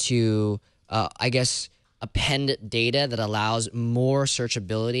convenient to, I guess, append data that allows more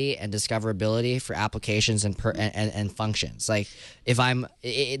searchability and discoverability for applications and functions. Like if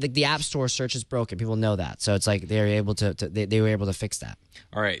the App Store search is broken, people know that. So it's like they were able to fix that.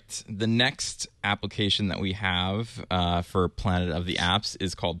 All right. The next application that we have for Planet of the Apps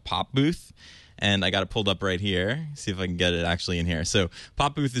is called Pop Booth. And I got it pulled up right here. See if I can get it actually in here. So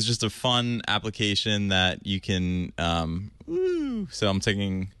Pop Booth is just a fun application that you can. So I'm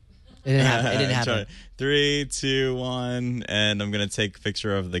taking. It didn't happen. 3, 2, 1, and I'm gonna take a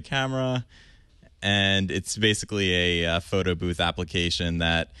picture of the camera. And it's basically a photo booth application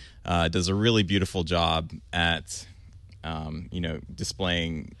that does a really beautiful job at,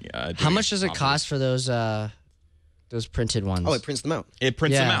 displaying. How much does it cost for those printed ones? Oh, it prints them out. It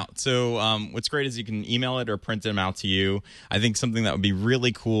prints them Yeah. out. So what's great is you can email it or print them out to you. I think something that would be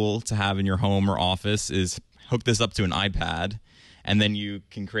really cool to have in your home or office is hook this up to an iPad, and then you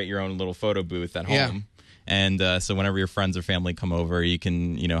can create your own little photo booth at home. Yeah. And so whenever your friends or family come over, you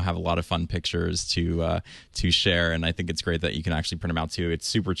can have a lot of fun pictures to share. And I think it's great that you can actually print them out too. It's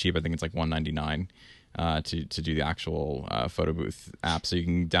super cheap. I think it's like $199 to do the actual photo booth app. So you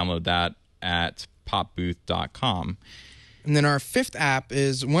can download that at popbooth.com. And then our fifth app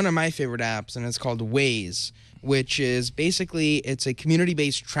is one of my favorite apps, and it's called Waze, which is basically it's a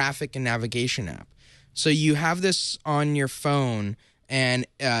community-based traffic and navigation app. So you have this on your phone, and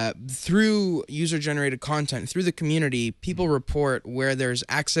through user-generated content, through the community, people report where there's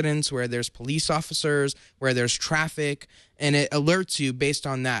accidents, where there's police officers, where there's traffic, and it alerts you based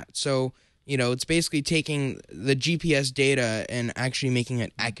on that. So it's basically taking the GPS data and actually making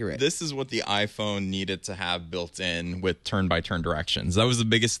it accurate. This is what the iPhone needed to have built in with turn-by-turn directions. That was the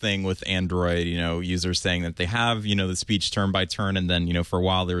biggest thing with Android, users saying that they have, the speech turn-by-turn, and then, for a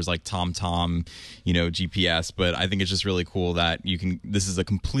while there was like TomTom, GPS, but I think it's just really cool that this is a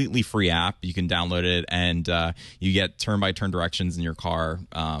completely free app. You can download it, and you get turn-by-turn directions in your car,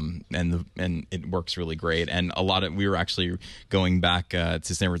 and it works really great. And we were actually going back to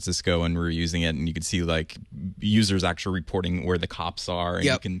San Francisco, and we were using it, and you can see like users actually reporting where the cops are,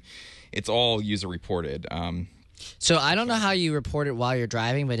 and it's all user reported. So I don't know how you report it while you're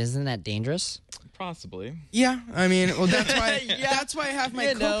driving, but isn't that dangerous? Possibly. Yeah, I mean, well, that's why Yeah. that's why I have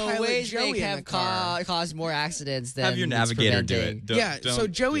my co-pilot Waze Joey in the car. cause more accidents than Have your it's navigator do preventing. it. Don't- Yeah, don't so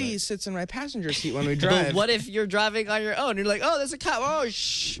do Joey it. sits in my passenger seat when we But drive. what if you're driving on your own? You're like, oh, there's a cop. Oh,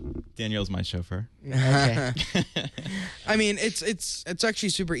 shh. Danielle's my chauffeur. Okay. I mean, it's actually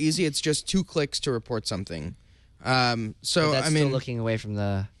super easy. It's just 2 clicks to report something. So But that's I mean, still looking away from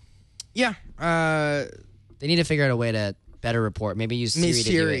the. yeah, They need to figure out a way to better report. Maybe use Siri. to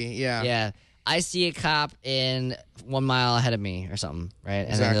do it. yeah. Yeah. I see a cop in 1 mile ahead of me or something, right?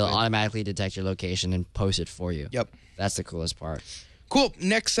 And then it'll Exactly. automatically detect your location and post it for you. Yep. That's the coolest part. Cool.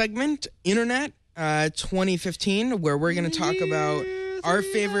 Next segment, Internet 2015, where we're going to talk about our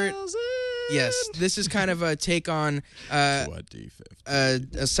favorite. Yes, this is kind of a take on a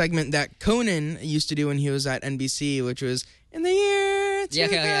segment that Conan used to do when he was at NBC, which was in the year 2000. Yeah,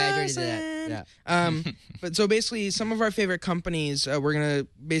 okay, I already did that. Yeah. But so basically, some of our favorite companies, we're going to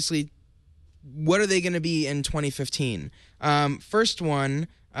basically, what are they going to be in 2015? First one,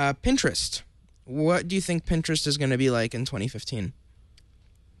 Pinterest. What do you think Pinterest is going to be like in 2015?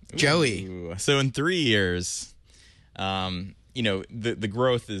 Joey. Ooh. So in 3 years, the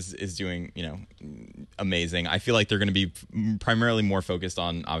growth is doing, amazing. I feel like they're going to be primarily more focused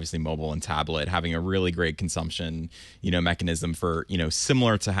on obviously mobile and tablet, having a really great consumption, mechanism for,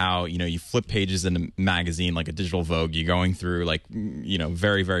 similar to how, you flip pages in a magazine like a digital Vogue. You're going through like,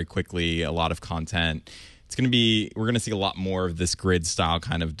 very, very quickly a lot of content. We're going to see a lot more of this grid style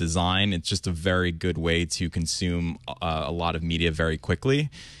kind of design. It's just a very good way to consume a lot of media very quickly.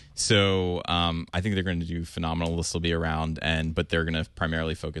 So I think they're going to do phenomenal. This will be around, but they're going to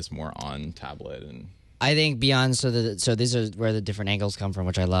primarily focus more on tablet. And I think beyond, so these are where the different angles come from,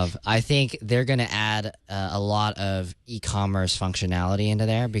 which I love. I think they're going to add a lot of e-commerce functionality into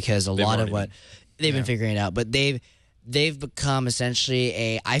there because a lot of what they've been figuring out. But they've become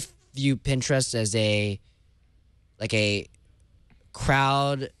essentially I view Pinterest as a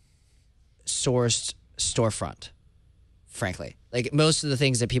crowd sourced storefront frankly. Like most of the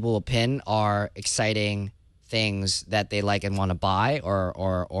things that people will pin are exciting things that they like and want to buy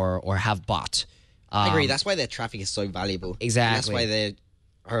or have bought. I agree. That's why their traffic is so valuable. Exactly. And that's why they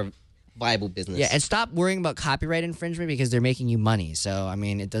are a viable business. Yeah, and stop worrying about copyright infringement because they're making you money. So I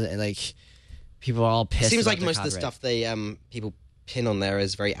mean, it doesn't like people are all pissed. It seems about like their most of the copyright. stuff they people pin on there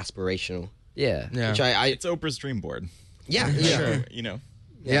is very aspirational. Yeah. Yeah. Which It's Oprah's dream board. yeah. Sure. You know,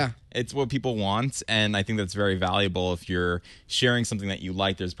 Yeah. it's what people want, and I think that's very valuable. If you're sharing something that you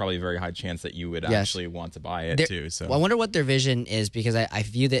like, there's probably a very high chance that you would Yes. actually want to buy it There- too. So Well, I wonder what their vision is because I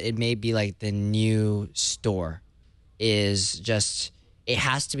view that it may be like the new store is just it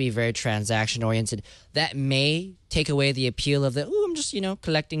has to be very transaction oriented. That may take away the appeal of the I'm just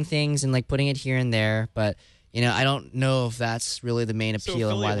collecting things and like putting it here and there, but I don't know if that's really the main So appeal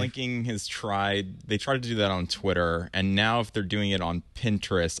and why affiliate linking they tried to do that on Twitter, and now if they're doing it on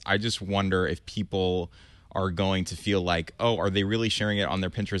Pinterest, I just wonder if people are going to feel like, oh, are they really sharing it on their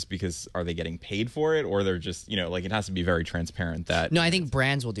Pinterest because are they getting paid for it, or they're just like it has to be very transparent that. No, I think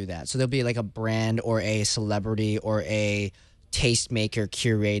brands will do that. So there'll be like a brand or a celebrity or a tastemaker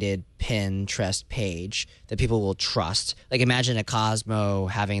curated Pinterest page that people will trust. Like imagine a Cosmo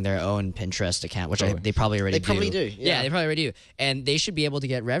having their own Pinterest account, which they probably already do. They probably do, yeah. They probably already do. And they should be able to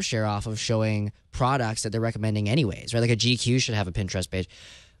get rev share off of showing products that they're recommending anyways, right? Like a GQ should have a Pinterest page.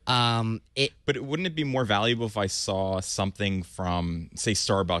 But wouldn't it be more valuable if I saw something from, say,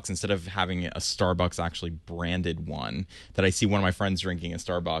 Starbucks, instead of having a Starbucks actually branded one, that I see one of my friends drinking at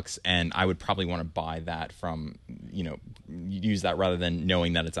Starbucks, and I would probably want to buy that from, use that rather than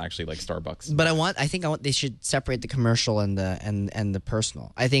knowing that it's actually like Starbucks. But I think they should separate the commercial and the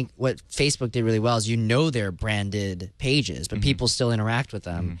personal. I think what Facebook did really well is their branded pages, but people still interact with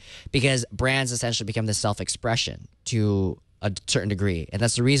them because brands essentially become the self-expression to a certain degree. And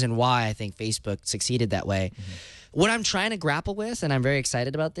that's the reason why I think Facebook succeeded that way. What I'm trying to grapple with, and I'm very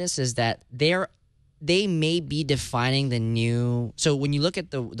excited about this, is that they may be defining the new. So when you look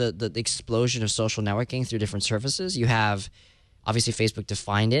at the explosion of social networking through different services, you have obviously Facebook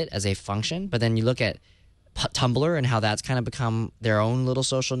defined it as a function, but then you look at Tumblr and how that's kind of become their own little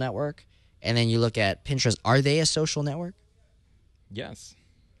social network. And then you look at Pinterest. Are they a social network? Yes,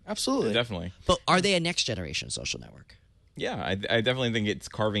 Absolutely. definitely. But are they a next generation social network? Yeah, I definitely think it's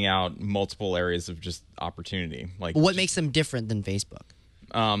carving out multiple areas of just opportunity. Like What makes them different than Facebook?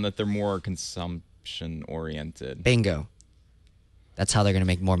 that they're more consumption oriented. Bingo. That's how they're going to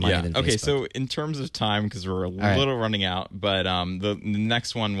make more money Yeah. than Okay. Facebook. So in terms of time, because we're a right. little running out, but the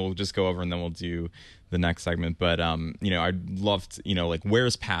next one we'll just go over and then we'll do the next segment. But I'd love to like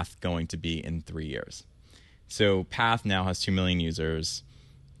where's Path going to be in 3 years? So Path now has 2 million users.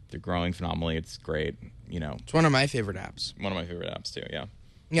 They're growing phenomenally. It's great. It's one of my favorite apps. One of my favorite apps too. Yeah.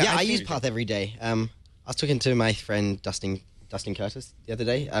 Yeah, I think- use Path every day. I was talking to my friend Dustin Curtis the other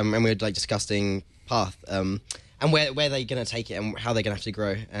day, and we were like discussing Path, and where they're gonna take it and how they're gonna have to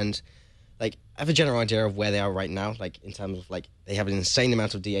grow. And like I have a general idea of where they are right now, like in terms of like they have an insane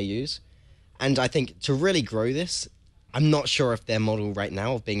amount of DAUs, and I think to really grow this, I'm not sure if their model right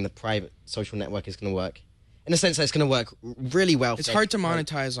now of being the private social network is gonna work. In a sense that it's going to work really well. It's hard to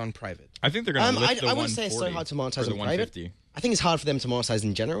monetize on private. I think they're going to lift the I 140 wouldn't say it's so hard to monetize or the on private. 150. I think it's hard for them to monetize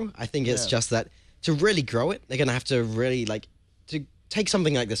in general. I think it's just that to really grow it, they're going to have to really to take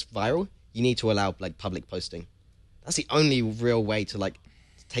something like this viral. You need to allow public posting. That's the only real way to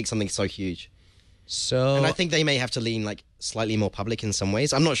take something so huge. So And I think they may have to lean slightly more public in some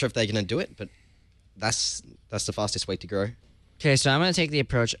ways. I'm not sure if they're going to do it, but that's the fastest way to grow. Okay, so I'm going to take the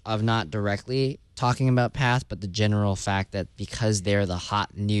approach of not directly talking about Path, but the general fact that because they're the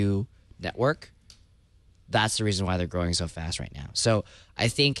hot new network, that's the reason why they're growing so fast right now. So I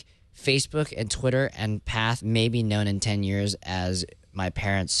think Facebook and Twitter and Path may be known in 10 years as my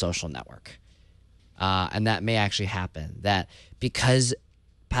parents' social network. And that may actually happen. That because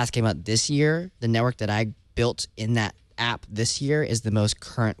Path came out this year, the network that I built in that app this year is the most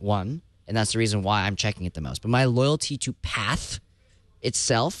current one. And that's the reason why I'm checking it the most. But my loyalty to Path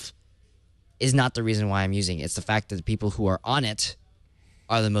itself is not the reason why I'm using it. It's the fact that the people who are on it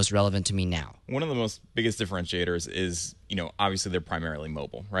are the most relevant to me now. One of the most biggest differentiators is, obviously they're primarily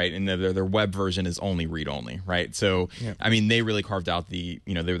mobile, right? And their web version is only read only, right? So, I mean, they really carved out they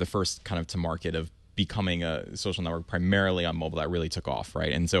were the first kind of to market of becoming a social network primarily on mobile that really took off,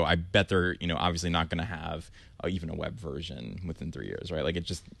 right? And so I bet they're, obviously not going to have even a web version within 3 years, right? Like it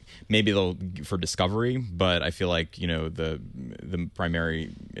just, maybe they'll for discovery, but I feel like, the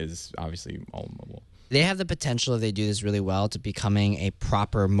primary is obviously all mobile. They have the potential, if they do this really well, to becoming a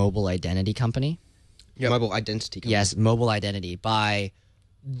proper mobile identity company. Mobile identity company. Yes, mobile identity by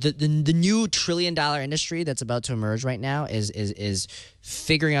the new $1 trillion industry that's about to emerge right now is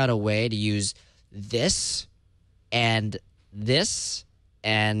figuring out a way to use this and this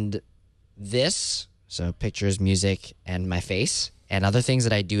and this, so pictures, music, and my face, and other things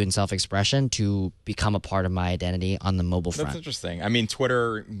that I do in self-expression to become a part of my identity on the mobile front. That's interesting. I mean,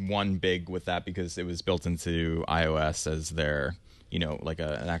 Twitter won big with that because it was built into iOS as their, like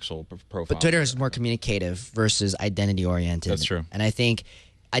an actual profile. But Twitter is more communicative versus identity-oriented. That's true. And I think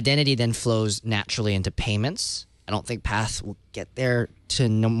identity then flows naturally into payments. I don't think Path will get there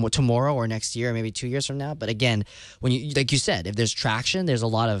tomorrow or next year or maybe 2 years from now. But again, when you like you said, if there's traction, there's a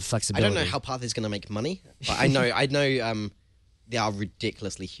lot of I flexibility. don't know how Path is going to make money, but I know they are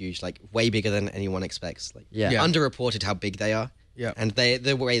ridiculously huge, like way bigger than anyone expects. Like Yeah. underreported how big they are. Yeah. And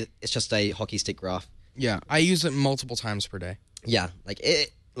the way it's just a hockey stick graph. Yeah, I use it multiple times per day. Yeah, like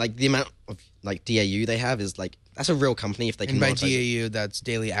the amount of like DAU they have is like that's a real company if they can And by monetize it. DAU, that's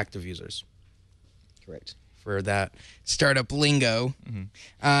daily active users Correct. for that startup lingo.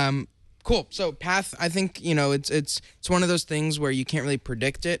 Cool. So Path, I think it's one of those things where you can't really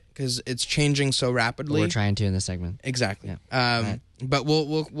predict it because it's changing so rapidly. We're trying to in this segment. Exactly. Yeah. But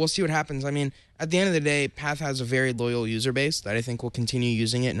we'll see what happens. I mean, at the end of the day, Path has a very loyal user base that I think will continue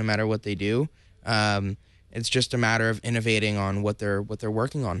using it no matter what they do. It's just a matter of innovating on what they're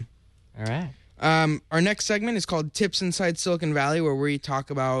working on. All right. Our next segment is called Tips Inside Silicon Valley, where we talk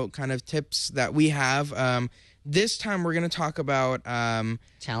about kind of tips that we have. This time we're going to talk about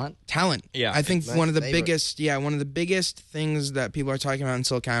talent. Yeah. I think My one of the favorite. biggest things that people are talking about in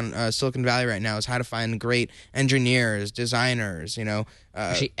Silicon Valley right now is how to find great engineers, designers.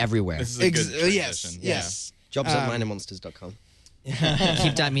 Actually, everywhere. This is a good transition. yes. Jobs at minermonsters.com.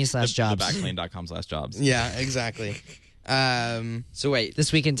 Keep.me/jobs. Thebackplane.com/jobs. Yeah, exactly. So wait,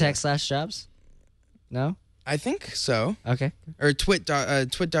 This week in tech/jobs? No? I think so. Okay. Or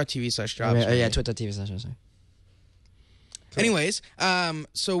twit.tv/jobs. Yeah, twit.tv/jobs. Anyways,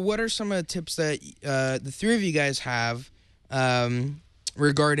 so what are some of the tips that the three of you guys have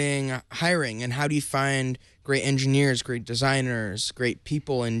regarding hiring, and how do you find great engineers, great designers, great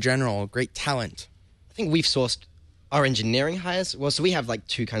people in general, great talent? I think we've sourced our engineering hires. Well, so we have like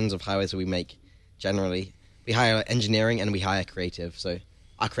two kinds of hires that we make generally. We hire engineering and we hire creative. So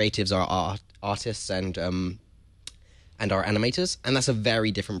our creatives are our artists and our animators, and that's a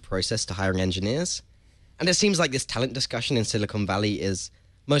very different process to hiring engineers. And it seems like this talent discussion in Silicon Valley is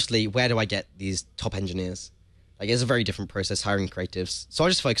mostly where do I get these top engineers? Like it's a very different process hiring creatives. So I'll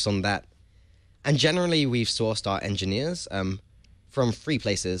just focus on that. And generally we've sourced our engineers from three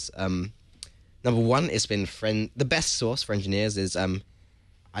places. Number one, it's been the best source for engineers is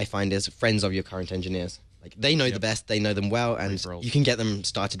I find is friends of your current engineers. Like they know the best, they know them well, and Referrals. you can get them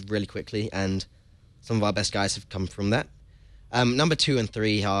started really quickly. And some of our best guys have come from that. Number 2 and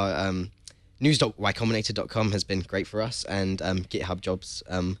 3 are news.ycombinator.com has been great for us, and GitHub Jobs.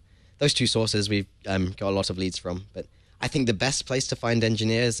 Those two sources we've got a lot of leads from. But I think the best place to find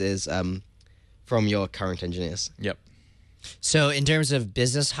engineers is from your current engineers. Yep. So in terms of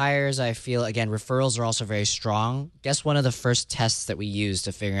business hires, I feel, again, referrals are also very strong. Guess one of the first tests that we use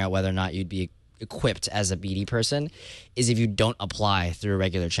to figure out whether or not you'd be equipped as a BD person is if you don't apply through a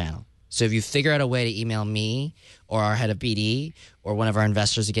regular channel. So if you figure out a way to email me or our head of BD or one of our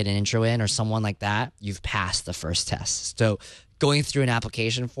investors to get an intro in or someone like that, you've passed the first test. So going through an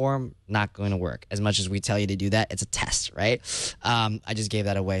application form, not going to work. As much as we tell you to do that, it's a test, right? I just gave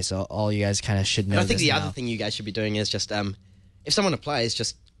that away, so all you guys kind of should know. And I think this the now. other thing you guys should be doing is just if someone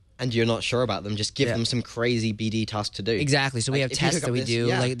applies, and you're not sure about them, just give them some crazy BD task to do. Exactly. So we Like, have if you tests hook that up we this- do,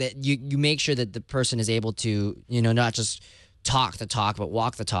 yeah. like that. You make sure that the person is able to, not just talk the talk, but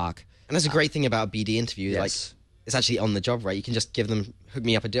walk the talk. And that's a great thing about a BD interview. Yes. Like it's actually on the job, right? You can just give them, hook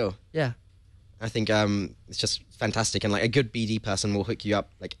me up a deal. Yeah. I think it's just fantastic, and like a good BD person will hook you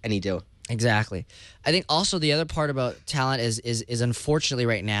up like any deal. Exactly. I think also the other part about talent is unfortunately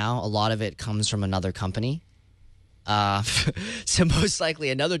right now a lot of it comes from another company. So most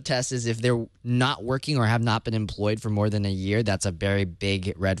likely another test is if they're not working or have not been employed for more than a year. That's a very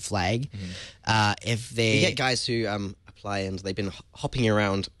big red flag. If they You get guys who apply and they've been hopping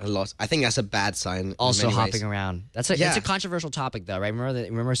around a lot. I think that's a bad sign. also in many ways. hopping around. It's a Yeah. controversial topic though, right?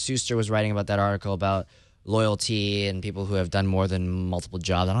 Remember Suster was writing about that article about loyalty and people who have done more than multiple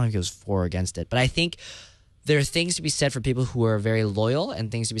jobs. I don't know if he was for or against it, but I think there are things to be said for people who are very loyal and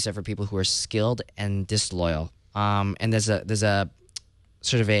things to be said for people who are skilled and disloyal. And there's a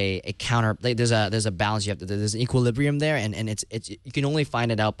sort of a counter, like there's a balance there's an equilibrium there, and it's you can only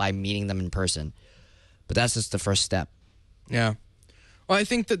find it out by meeting them in person. But that's just the first step. Yeah. Well, I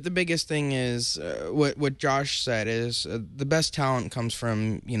think that the biggest thing is what Josh said is the best talent comes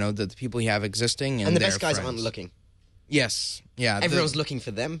from the people you have existing And the their best guys friends. aren't looking. Yes, yeah. Everyone's looking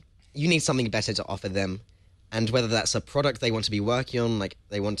for them. You need something better to offer them, and whether that's a product they want to be working on, like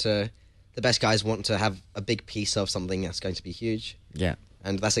the best guys want to have a big piece of something that's going to be huge, Yeah,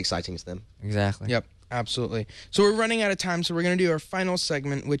 and that's exciting to them. exactly. Yep, absolutely. So we're running out of time, so we're going to do our final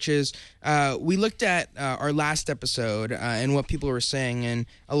segment, which is we looked at our last episode and what people were saying, and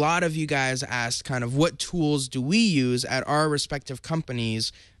a lot of you guys asked kind of what tools do we use at our respective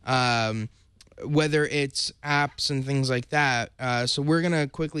companies, whether it's apps and things like that. So we're going to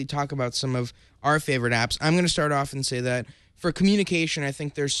quickly talk about some of our favorite apps. I'm going to start off and say that for communication, I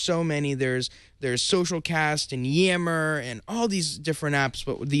think there's so many. There's Socialcast and Yammer and all these different apps,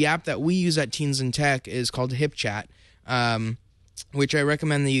 but the app that we use at Teens in Tech is called HipChat, which I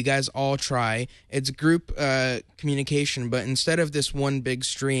recommend that you guys all try. It's group communication, but instead of this one big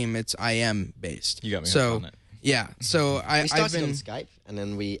stream, it's IM based. You got me hooked on it. Yeah, so We started on Skype, and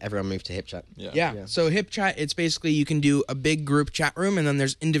then everyone moved to HipChat. Yeah. So HipChat, it's basically you can do a big group chat room, and then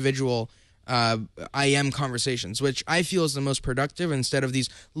there's individual IM conversations, which I feel is the most productive instead of these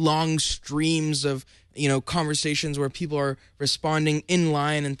long streams of conversations where people are responding in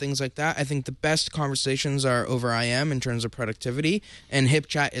line and things like that. I think the best conversations are over IM in terms of productivity, and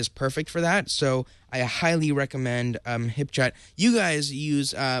HipChat is perfect for that. So I highly recommend HipChat. You guys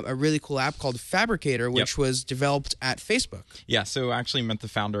use a really cool app called Fabricator, which was developed at Facebook. Yeah, so I actually met the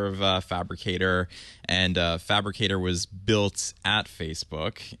founder of Fabricator, and Fabricator was built at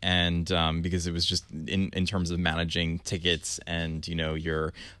Facebook, and because it was just in terms of managing tickets and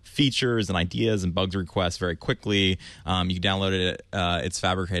your features and ideas and bugs requests very quickly. You can download it. It's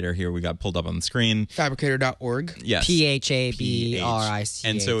Fabricator here. We got pulled up on the screen. Fabricator.org. Yes. PHABRIC.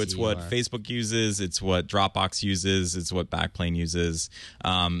 And so it's what Facebook uses. It's what Dropbox uses. It's what Backplane uses.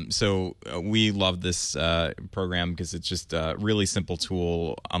 So we love this program because it's just a really simple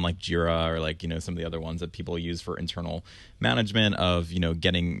tool, unlike Jira or some of the other ones that people use for internal management of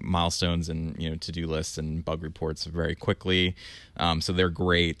getting milestones and to-do lists and bug reports very quickly. So they're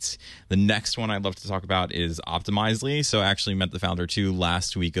great. The next one I'd love to talk about is Optimizely. So I actually met the founder too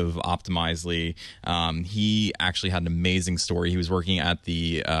last week of Optimizely. He actually had an amazing story. He was working at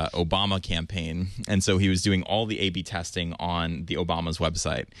the Obama campaign, and so he was doing all the A/B testing on the Obama's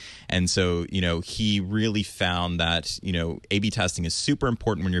website. And so he really found that A/B testing is super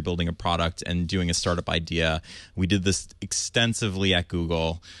important when you're building a product and doing a startup idea. We did this extensively at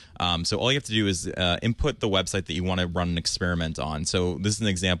Google. So all you have to do is input the website that you want to run an experiment on. So this is an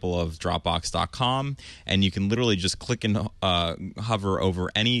example of Dropbox.com, and you can literally just click and hover over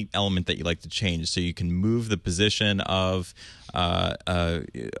any element that you like to change. So you can move the position of a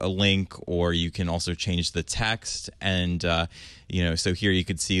link, or you can also change the text. And so here you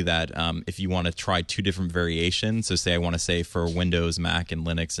could see that if you want to try two different variations, so say I want to say for Windows, Mac, and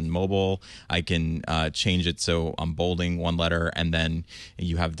Linux and mobile, I can change it so I'm bolding one letter, and then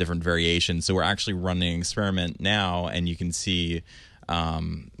you have different variations. So we're actually running an experiment now, and you can see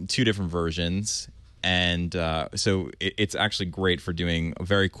two different versions. And so it's actually great for doing a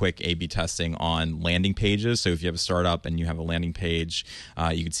very quick A/B testing on landing pages. So if you have a startup and you have a landing page,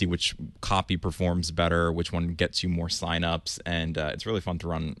 you can see which copy performs better, which one gets you more signups, and it's really fun to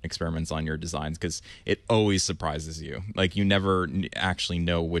run experiments on your designs because it always surprises you. Like you never actually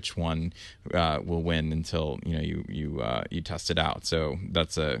know which one will win until you test it out. So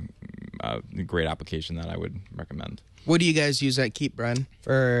that's a great application that I would recommend. What do you guys use at Keep, Brian?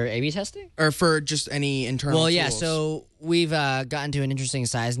 For A/B testing? Or for just any internal Well, yeah, tools? so we've gotten to an interesting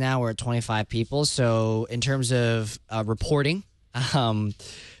size now. We're at 25 people. So in terms of reporting,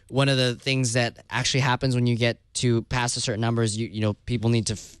 one of the things that actually happens when you get to past a certain numbers, people need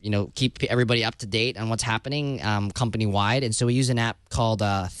to keep everybody up to date on what's happening company wide. And so we use an app called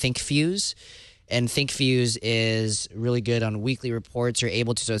ThinkFuse. And ThinkFuse is really good on weekly reports. You're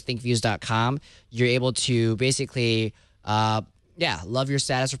able to, so thinkfuse.com, you're able to basically, love your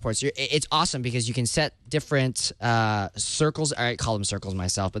status reports. It's awesome because you can set different circles. I call them circles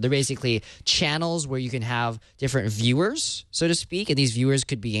myself, but they're basically channels where you can have different viewers, so to speak. And these viewers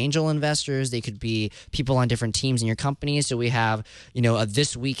could be angel investors. They could be people on different teams in your company. So we have, a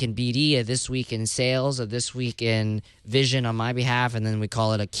This Week in BD, a This Week in Sales, a This Week in Vision on my behalf. And then we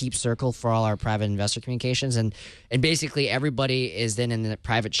call it a Keep Circle for all our private investor communications. And basically everybody is then in the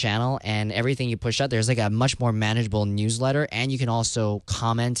private channel, and everything you push out, there's like a much more manageable newsletter, and you can also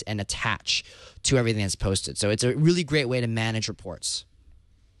comment and attach to everything that's posted. So it's a really great way to manage reports.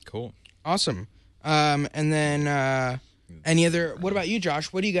 Cool. Awesome. And then any other? What about you,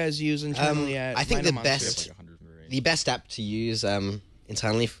 Josh? What do you guys use internally at? I think Mino Monsters? the best app to use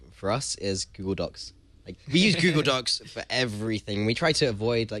internally for us is Google Docs. Like we use Google Docs for everything. We try to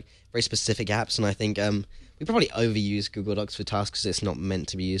avoid like very specific apps, and I think we probably overuse Google Docs for tasks it's not meant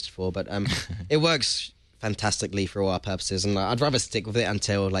to be used for. But it works fantastically for all our purposes, and I'd rather stick with it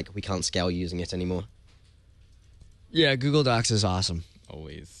until like we can't scale using it anymore. Yeah, Google Docs is awesome.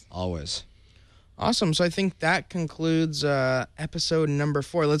 Always. Awesome. So I think that concludes episode number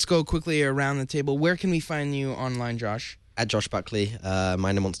 4. Let's go quickly around the table. Where can we find you online, Josh? At Josh Buckley,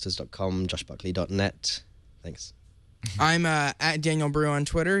 minormonsters.com, joshbuckley.net. Thanks. I'm at Daniel Brew on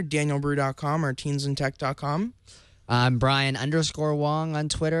Twitter, danielbrew.com or teensandtech.com. I'm Brian_Wong on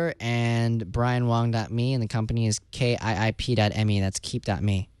Twitter and brianwong.me, and the company is KIIP.me. That's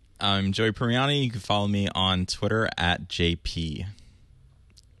keep.me. I'm Joey Permiani. You can follow me on Twitter at JP.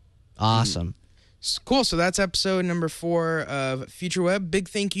 Awesome. Cool. So that's episode number 4 of Future Web. Big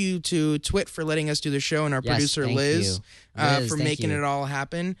thank you to Twit for letting us do the show, and our producer thank Liz, you. for making it all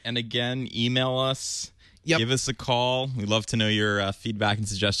happen. And again, email us. Yep. Give us a call. We'd love to know your feedback and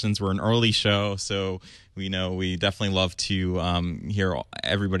suggestions. We're an early show, so we definitely love to hear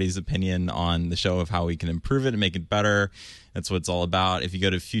everybody's opinion on the show of how we can improve it and make it better. That's what it's all about. If you go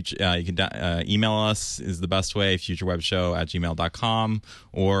to future, you can email us is the best way, futurewebshow@gmail.com,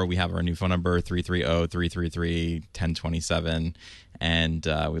 or we have our new phone number, 330-333-1027. And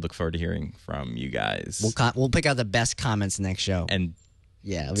we look forward to hearing from you guys. We'll pick out the best comments next show. And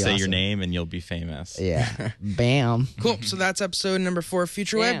yeah, it'll be say your awesome. name and you'll be famous. Yeah. Bam. Cool. So that's episode number 4 of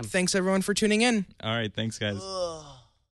Future Web. Damn. Thanks, everyone, for tuning in. All right. Thanks, guys.